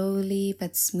slowly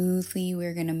but smoothly,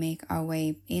 we're going to make our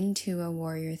way into a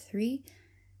warrior three.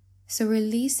 So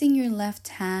releasing your left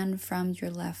hand from your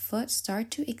left foot,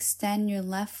 start to extend your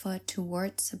left foot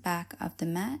towards the back of the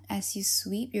mat as you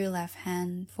sweep your left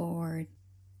hand forward.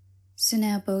 So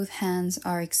now both hands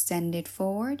are extended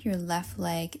forward, your left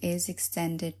leg is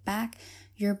extended back,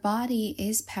 your body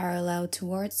is parallel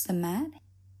towards the mat,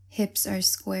 hips are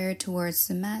squared towards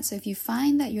the mat. So if you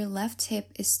find that your left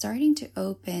hip is starting to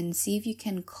open, see if you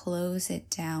can close it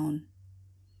down.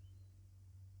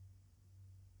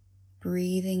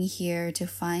 Breathing here to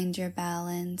find your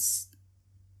balance.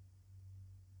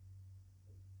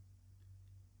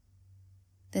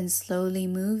 Then slowly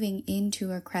moving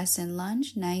into a crescent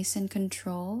lunge, nice and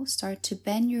controlled. Start to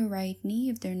bend your right knee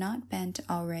if they're not bent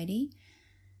already.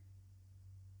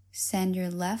 Send your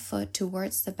left foot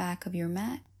towards the back of your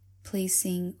mat,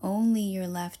 placing only your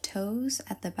left toes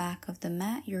at the back of the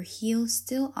mat, your heels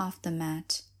still off the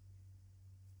mat.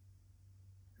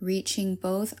 Reaching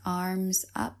both arms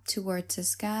up towards the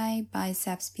sky,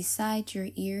 biceps beside your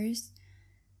ears.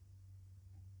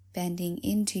 Bending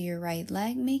into your right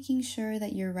leg, making sure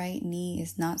that your right knee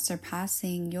is not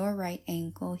surpassing your right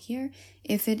ankle here.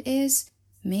 If it is,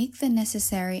 make the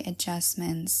necessary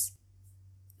adjustments.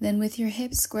 Then with your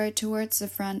hips squared towards the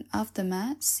front of the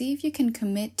mat, see if you can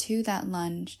commit to that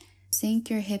lunge. Sink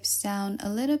your hips down a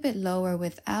little bit lower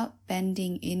without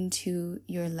bending into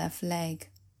your left leg.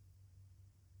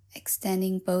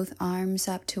 Extending both arms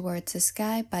up towards the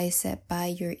sky, bicep by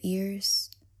your ears.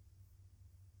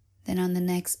 Then on the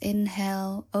next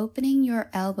inhale, opening your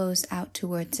elbows out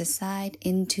towards the side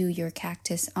into your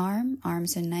cactus arm,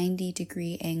 arms a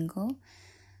 90-degree angle.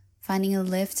 Finding a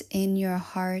lift in your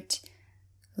heart,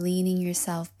 leaning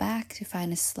yourself back to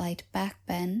find a slight back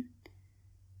bend.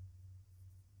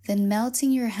 Then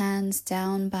melting your hands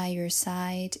down by your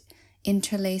side,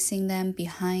 interlacing them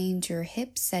behind your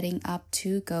hips, setting up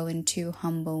to go into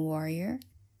humble warrior.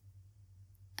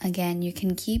 Again, you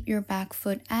can keep your back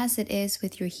foot as it is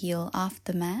with your heel off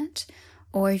the mat,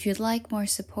 or if you'd like more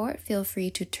support, feel free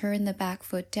to turn the back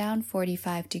foot down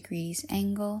 45 degrees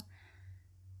angle.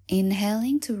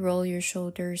 Inhaling to roll your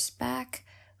shoulders back,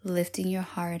 lifting your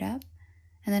heart up.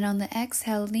 And then on the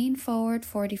exhale, lean forward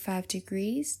 45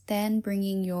 degrees, then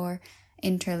bringing your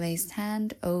interlaced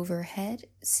hand overhead,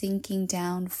 sinking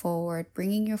down forward,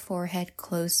 bringing your forehead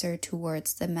closer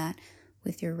towards the mat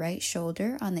with your right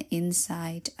shoulder on the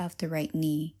inside of the right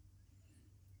knee.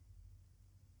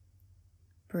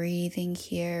 Breathing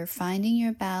here, finding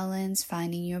your balance,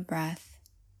 finding your breath.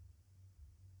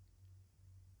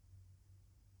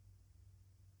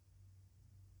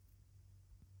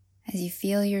 As you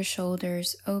feel your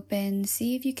shoulders open,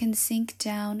 see if you can sink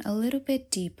down a little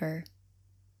bit deeper.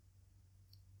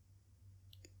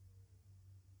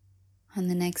 On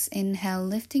the next inhale,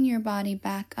 lifting your body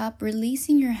back up,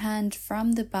 releasing your hand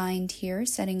from the bind here,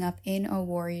 setting up in a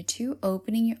warrior two,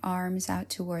 opening your arms out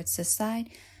towards the side,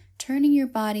 turning your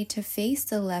body to face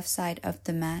the left side of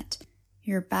the mat.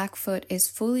 Your back foot is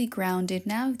fully grounded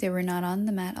now if they were not on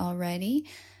the mat already.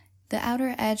 The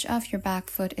outer edge of your back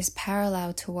foot is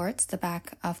parallel towards the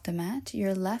back of the mat.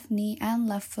 Your left knee and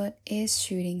left foot is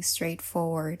shooting straight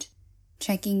forward.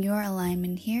 Checking your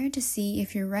alignment here to see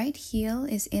if your right heel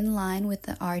is in line with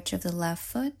the arch of the left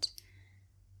foot,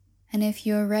 and if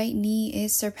your right knee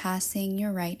is surpassing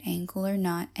your right ankle or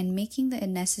not, and making the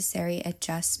necessary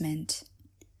adjustment.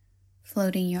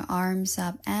 Floating your arms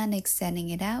up and extending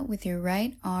it out with your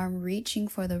right arm reaching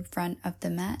for the front of the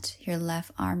mat, your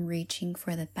left arm reaching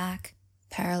for the back,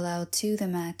 parallel to the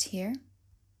mat here.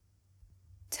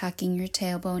 Tucking your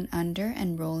tailbone under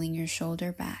and rolling your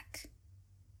shoulder back.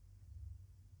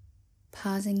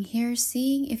 Pausing here,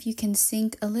 seeing if you can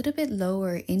sink a little bit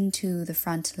lower into the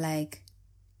front leg.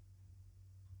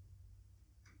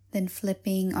 Then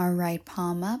flipping our right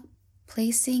palm up,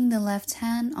 Placing the left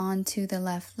hand onto the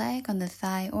left leg on the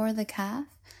thigh or the calf,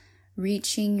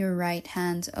 reaching your right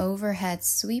hand overhead,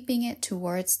 sweeping it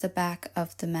towards the back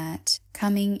of the mat,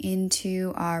 coming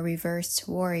into our reversed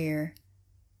warrior.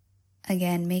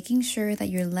 Again, making sure that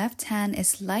your left hand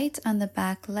is light on the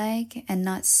back leg and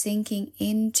not sinking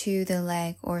into the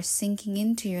leg or sinking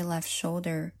into your left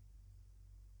shoulder.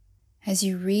 As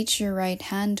you reach your right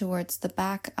hand towards the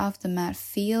back of the mat,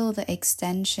 feel the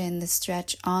extension, the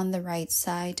stretch on the right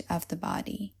side of the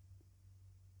body.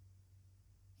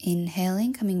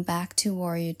 Inhaling, coming back to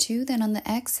Warrior Two. Then on the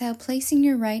exhale, placing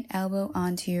your right elbow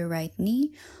onto your right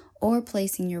knee or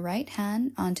placing your right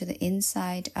hand onto the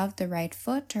inside of the right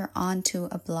foot or onto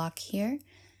a block here.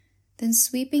 Then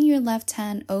sweeping your left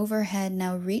hand overhead,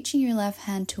 now reaching your left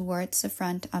hand towards the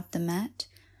front of the mat,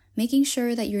 making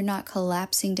sure that you're not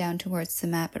collapsing down towards the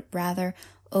mat, but rather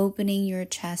opening your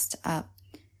chest up.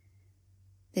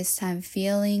 This time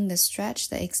feeling the stretch,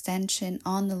 the extension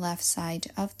on the left side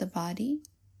of the body.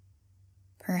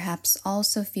 Perhaps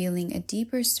also feeling a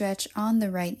deeper stretch on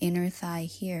the right inner thigh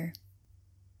here.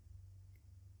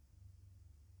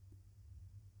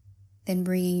 Then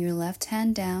bringing your left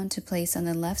hand down to place on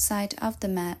the left side of the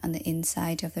mat on the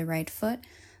inside of the right foot,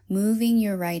 moving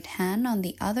your right hand on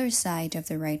the other side of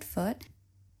the right foot,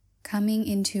 coming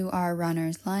into our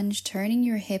runner's lunge, turning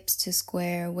your hips to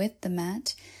square with the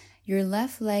mat. Your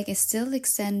left leg is still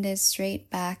extended straight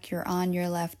back, you're on your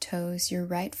left toes, your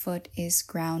right foot is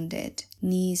grounded,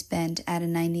 knees bent at a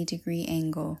 90-degree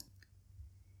angle.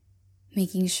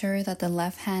 Making sure that the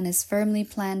left hand is firmly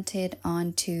planted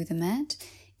onto the mat.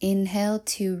 Inhale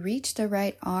to reach the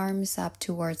right arms up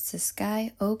towards the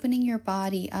sky, opening your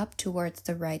body up towards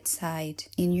the right side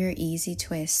in your easy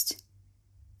twist.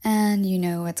 And you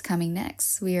know what's coming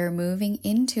next. We are moving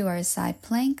into our side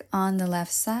plank on the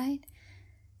left side.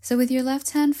 So with your left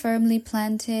hand firmly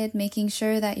planted, making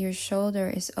sure that your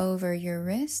shoulder is over your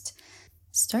wrist,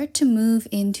 start to move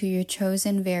into your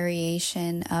chosen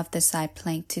variation of the side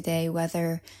plank today,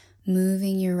 whether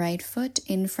moving your right foot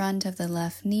in front of the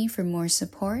left knee for more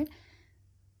support,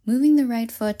 moving the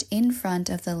right foot in front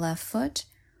of the left foot,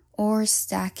 or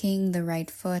stacking the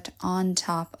right foot on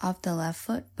top of the left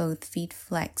foot, both feet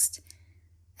flexed.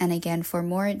 And again, for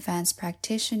more advanced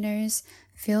practitioners,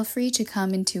 feel free to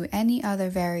come into any other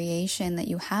variation that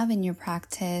you have in your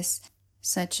practice,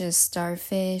 such as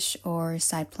starfish or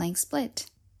side plank split.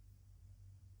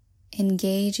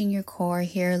 Engaging your core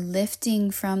here,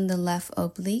 lifting from the left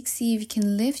oblique. See if you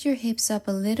can lift your hips up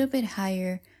a little bit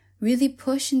higher. Really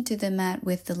push into the mat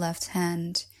with the left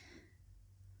hand.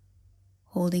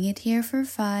 Holding it here for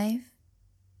 5,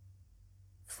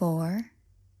 4,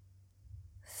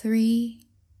 3,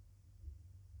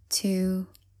 2,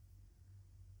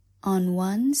 on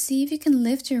 1. See if you can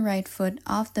lift your right foot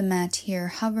off the mat here,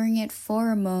 hovering it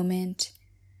for a moment.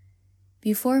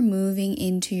 Before moving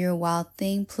into your wild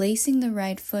thing, placing the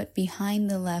right foot behind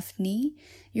the left knee,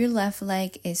 your left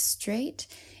leg is straight.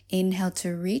 Inhale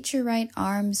to reach your right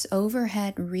arms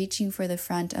overhead, reaching for the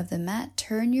front of the mat.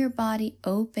 Turn your body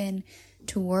open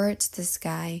towards the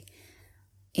sky.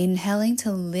 Inhaling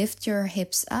to lift your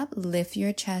hips up, lift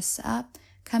your chest up,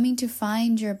 coming to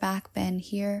find your back bend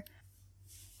here.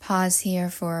 Pause here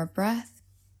for a breath.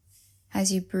 As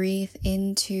you breathe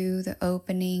into the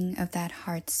opening of that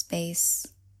heart space.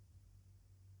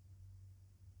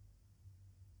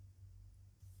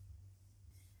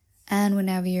 And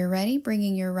whenever you're ready,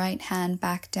 bringing your right hand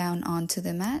back down onto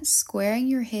the mat, squaring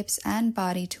your hips and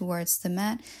body towards the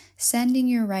mat, sending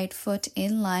your right foot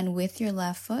in line with your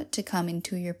left foot to come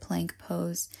into your plank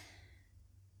pose.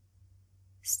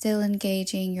 Still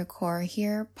engaging your core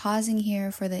here, pausing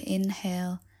here for the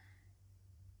inhale.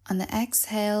 On the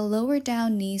exhale, lower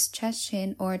down knees, chest,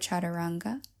 chin, or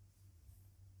chaturanga.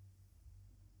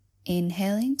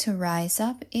 Inhaling to rise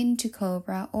up into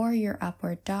cobra or your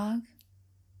upward dog.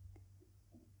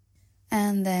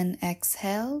 And then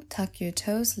exhale, tuck your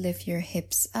toes, lift your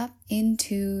hips up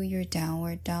into your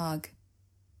downward dog.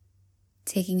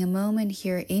 Taking a moment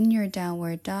here in your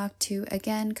downward dog to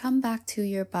again come back to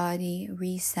your body,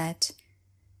 reset.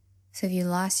 So if you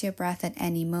lost your breath at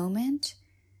any moment,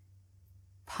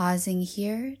 pausing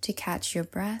here to catch your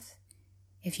breath.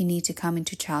 If you need to come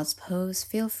into child's pose,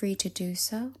 feel free to do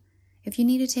so. If you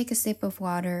need to take a sip of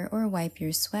water or wipe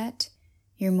your sweat,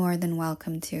 you're more than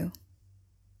welcome to.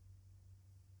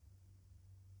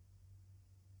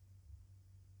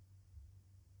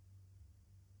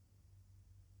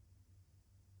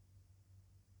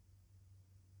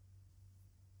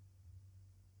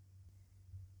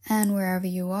 And wherever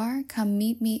you are, come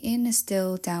meet me in a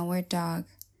still downward dog.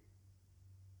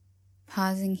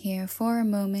 Pausing here for a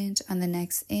moment. On the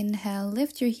next inhale,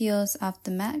 lift your heels off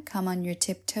the mat, come on your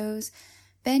tiptoes,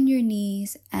 bend your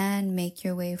knees, and make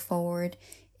your way forward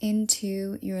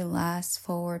into your last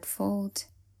forward fold.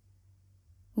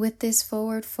 With this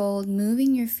forward fold,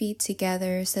 moving your feet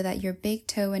together so that your big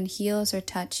toe and heels are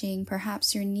touching,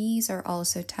 perhaps your knees are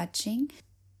also touching,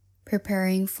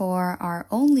 preparing for our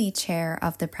only chair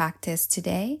of the practice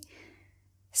today.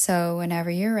 So whenever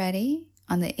you're ready,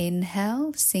 on the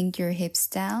inhale, sink your hips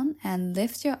down and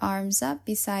lift your arms up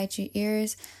beside your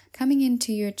ears, coming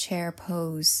into your chair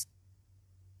pose.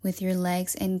 With your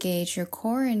legs engaged, your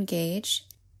core engaged,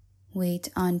 weight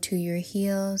onto your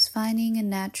heels, finding a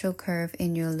natural curve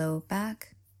in your low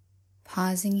back.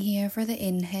 Pausing here for the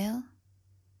inhale.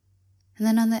 And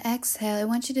then on the exhale, I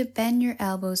want you to bend your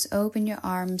elbows, open your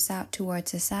arms out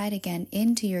towards the side again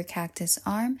into your cactus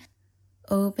arm,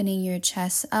 opening your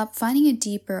chest up, finding a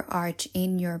deeper arch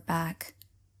in your back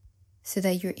so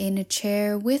that you're in a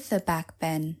chair with a back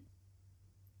bend.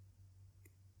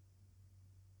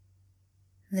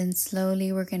 Then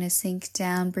slowly we're going to sink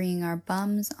down, bringing our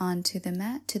bums onto the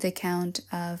mat to the count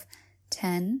of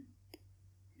 10,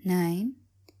 9,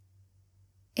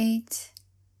 8,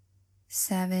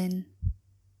 7,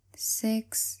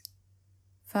 6,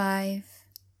 5,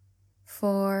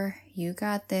 4, you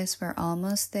got this, we're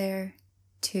almost there,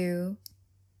 2,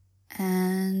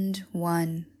 and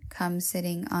 1. Come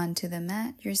sitting onto the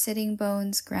mat, your sitting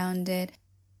bones grounded,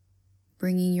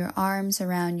 bringing your arms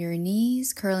around your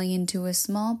knees, curling into a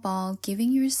small ball,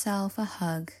 giving yourself a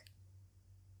hug.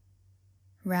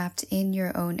 Wrapped in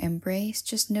your own embrace,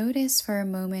 just notice for a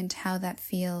moment how that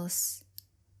feels.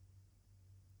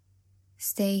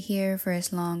 Stay here for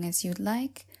as long as you'd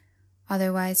like.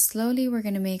 Otherwise, slowly we're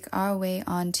going to make our way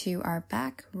onto our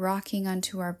back, rocking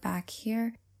onto our back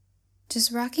here.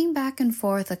 Just rocking back and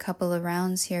forth a couple of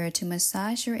rounds here to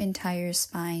massage your entire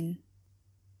spine.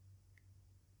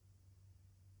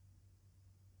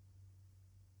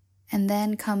 And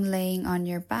then come laying on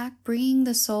your back, bringing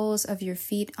the soles of your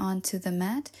feet onto the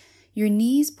mat, your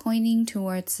knees pointing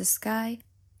towards the sky,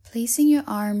 placing your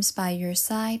arms by your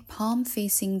side, palm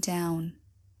facing down.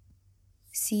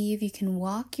 See if you can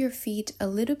walk your feet a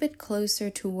little bit closer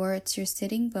towards your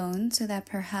sitting bone so that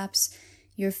perhaps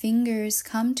your fingers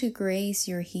come to graze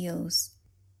your heels.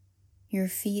 Your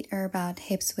feet are about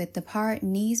hips width apart,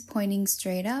 knees pointing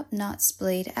straight up, not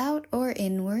splayed out or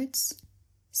inwards.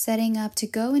 Setting up to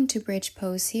go into bridge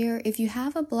pose here. If you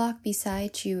have a block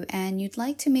beside you and you'd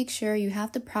like to make sure you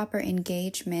have the proper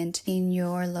engagement in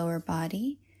your lower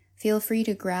body, feel free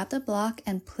to grab the block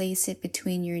and place it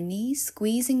between your knees,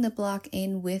 squeezing the block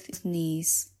in with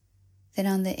knees. Then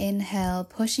on the inhale,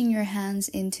 pushing your hands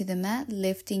into the mat,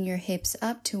 lifting your hips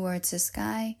up towards the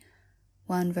sky,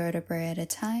 one vertebrae at a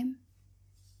time.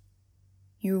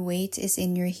 Your weight is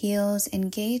in your heels,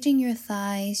 engaging your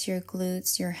thighs, your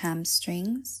glutes, your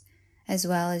hamstrings, as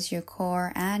well as your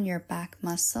core and your back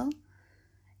muscle.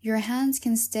 Your hands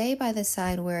can stay by the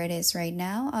side where it is right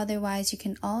now. Otherwise, you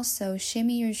can also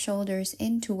shimmy your shoulders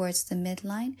in towards the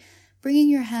midline, bringing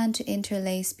your hand to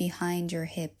interlace behind your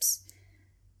hips.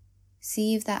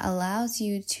 See if that allows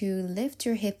you to lift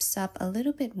your hips up a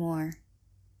little bit more.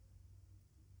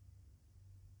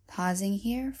 Pausing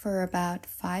here for about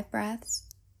 5 breaths.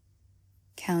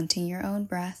 Counting your own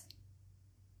breath.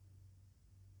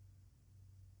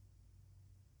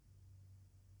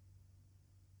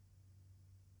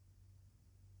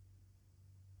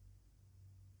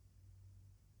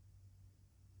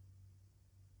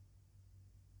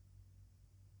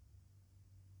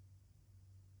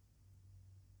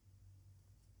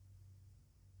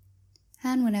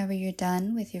 And whenever you're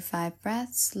done with your 5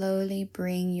 breaths, slowly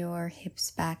bring your hips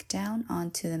back down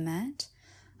onto the mat.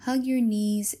 Hug your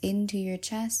knees into your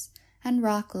chest and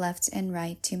rock left and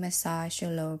right to massage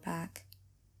your lower back.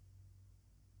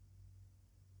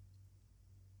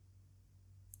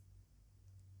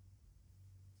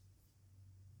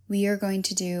 We are going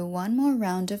to do one more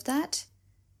round of that.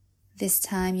 This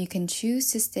time you can choose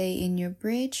to stay in your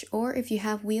bridge, or if you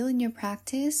have wheel in your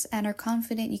practice and are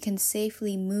confident you can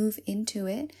safely move into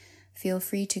it, feel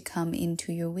free to come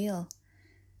into your wheel.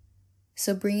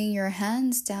 So bringing your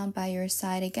hands down by your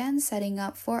side again, setting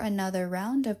up for another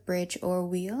round of bridge or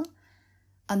wheel.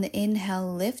 On the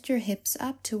inhale, lift your hips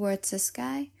up towards the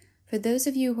sky. For those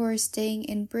of you who are staying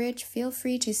in bridge, feel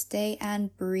free to stay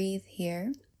and breathe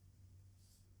here.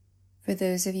 For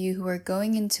those of you who are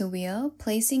going into wheel,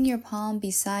 placing your palm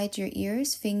beside your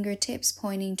ears, fingertips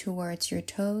pointing towards your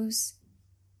toes.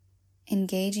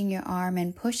 Engaging your arm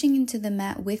and pushing into the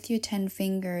mat with your 10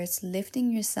 fingers,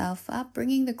 lifting yourself up,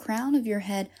 bringing the crown of your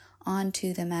head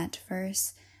onto the mat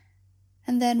first.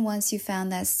 And then once you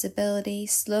found that stability,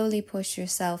 slowly push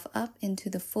yourself up into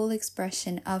the full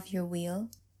expression of your wheel.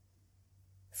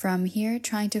 From here,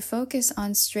 trying to focus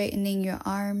on straightening your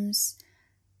arms,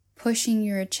 pushing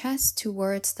your chest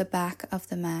towards the back of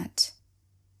the mat.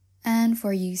 And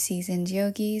for you seasoned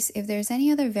yogis, if there's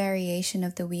any other variation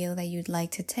of the wheel that you'd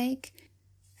like to take,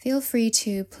 feel free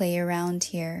to play around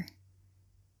here.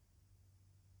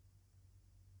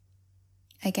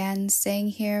 Again, staying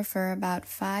here for about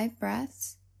 5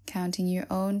 breaths, counting your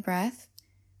own breath.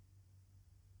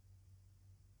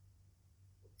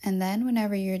 And then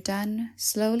whenever you're done,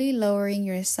 slowly lowering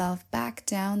yourself back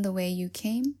down the way you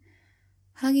came,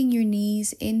 hugging your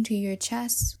knees into your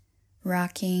chest,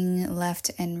 rocking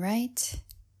left and right.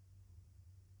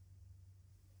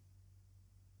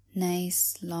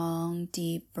 Nice, long,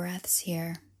 deep breaths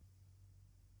here.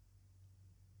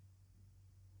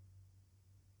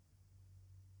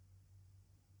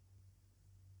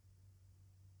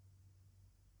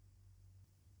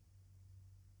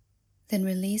 Then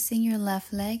releasing your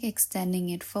left leg, extending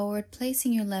it forward,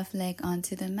 placing your left leg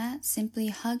onto the mat. Simply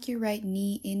hug your right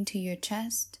knee into your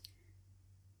chest.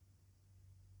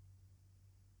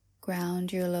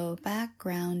 Ground your low back,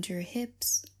 ground your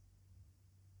hips.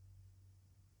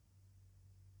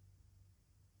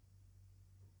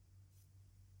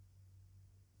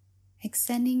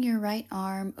 Extending your right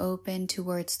arm open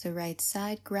towards the right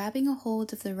side, grabbing a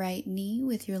hold of the right knee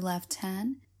with your left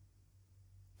hand.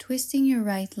 Twisting your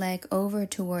right leg over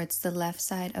towards the left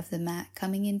side of the mat,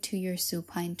 coming into your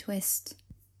supine twist.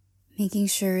 Making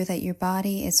sure that your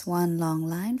body is one long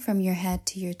line from your head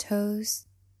to your toes.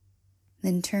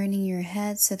 Then turning your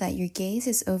head so that your gaze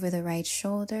is over the right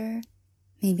shoulder.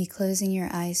 Maybe closing your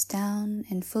eyes down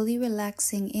and fully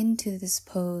relaxing into this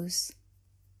pose.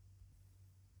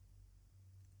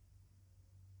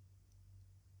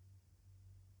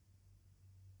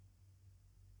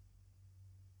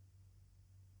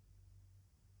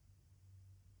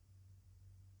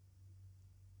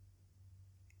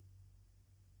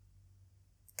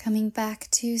 Coming back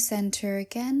to center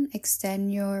again,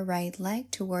 extend your right leg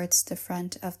towards the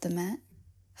front of the mat.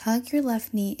 Hug your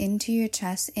left knee into your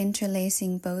chest,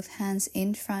 interlacing both hands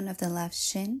in front of the left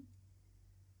shin.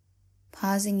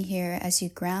 Pausing here as you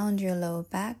ground your low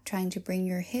back, trying to bring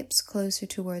your hips closer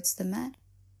towards the mat.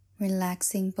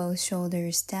 Relaxing both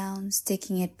shoulders down,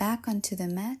 sticking it back onto the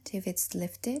mat if it's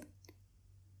lifted.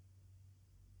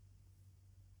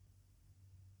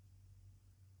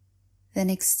 Then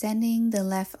extending the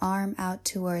left arm out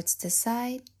towards the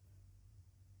side,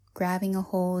 grabbing a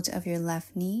hold of your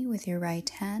left knee with your right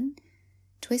hand,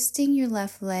 twisting your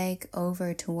left leg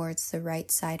over towards the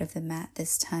right side of the mat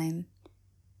this time.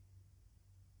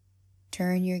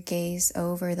 Turn your gaze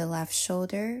over the left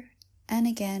shoulder, and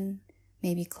again,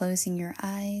 maybe closing your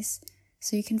eyes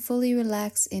so you can fully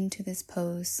relax into this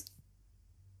pose.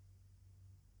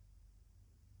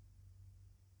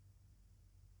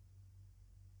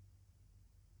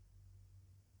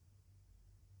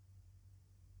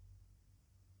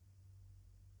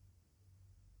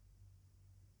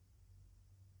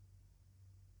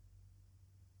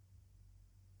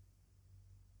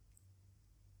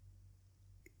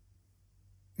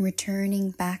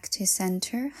 Returning back to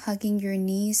center, hugging your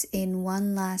knees in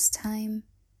one last time.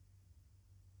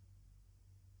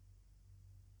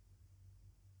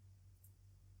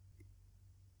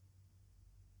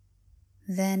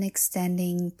 Then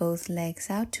extending both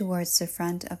legs out towards the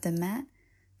front of the mat,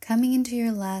 coming into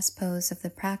your last pose of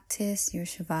the practice, your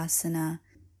Shavasana.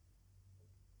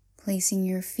 Placing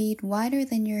your feet wider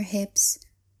than your hips,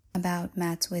 about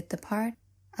mat's width apart.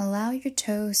 Allow your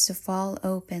toes to fall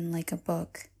open like a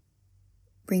book.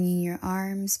 Bringing your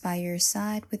arms by your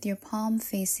side with your palm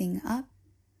facing up,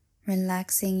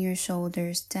 relaxing your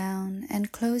shoulders down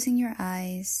and closing your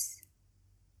eyes.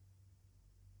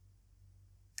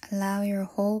 Allow your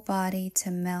whole body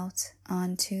to melt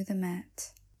onto the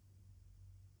mat.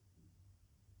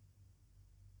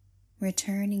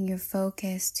 Returning your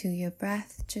focus to your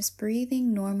breath, just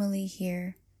breathing normally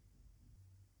here.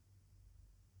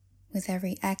 With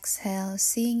every exhale,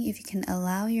 seeing if you can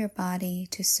allow your body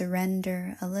to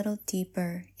surrender a little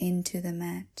deeper into the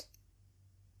mat,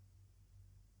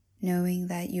 knowing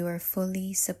that you are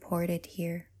fully supported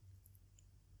here.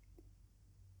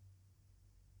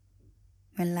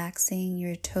 Relaxing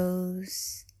your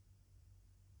toes,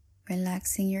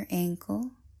 relaxing your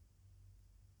ankle,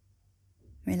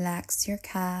 relax your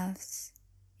calves,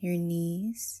 your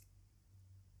knees,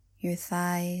 your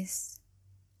thighs.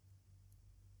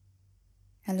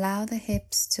 Allow the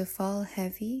hips to fall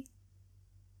heavy,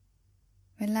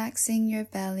 relaxing your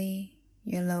belly,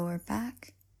 your lower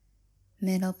back,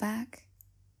 middle back,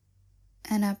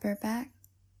 and upper back.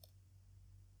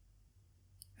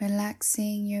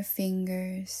 Relaxing your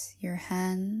fingers, your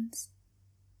hands,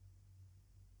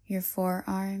 your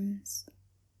forearms,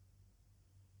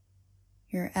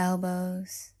 your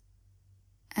elbows,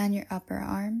 and your upper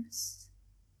arms.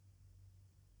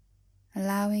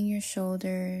 Allowing your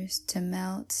shoulders to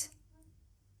melt.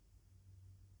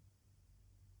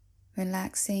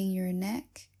 Relaxing your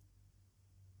neck,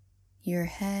 your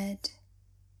head,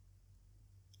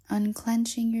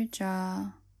 unclenching your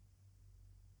jaw.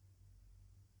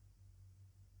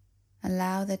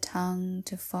 Allow the tongue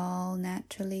to fall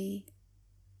naturally.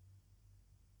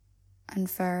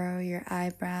 Unfurrow your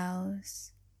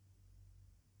eyebrows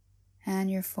and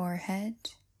your forehead.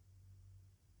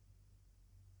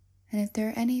 And if there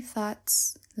are any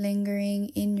thoughts lingering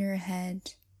in your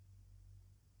head,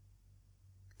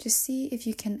 just see if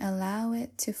you can allow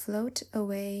it to float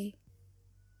away,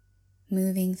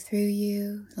 moving through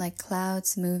you like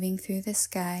clouds moving through the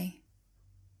sky.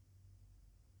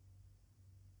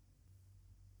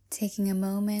 Taking a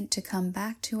moment to come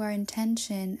back to our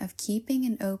intention of keeping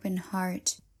an open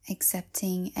heart,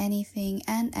 accepting anything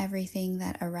and everything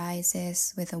that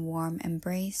arises with a warm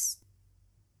embrace,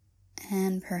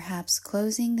 and perhaps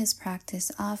closing this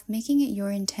practice off, making it your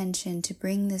intention to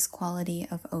bring this quality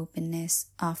of openness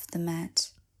off the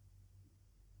mat.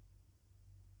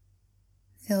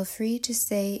 Feel free to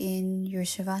stay in your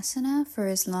Shavasana for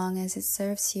as long as it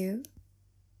serves you,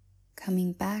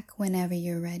 coming back whenever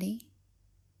you're ready.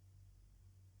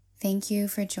 Thank you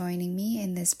for joining me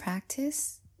in this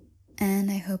practice,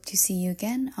 and I hope to see you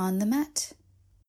again on the mat.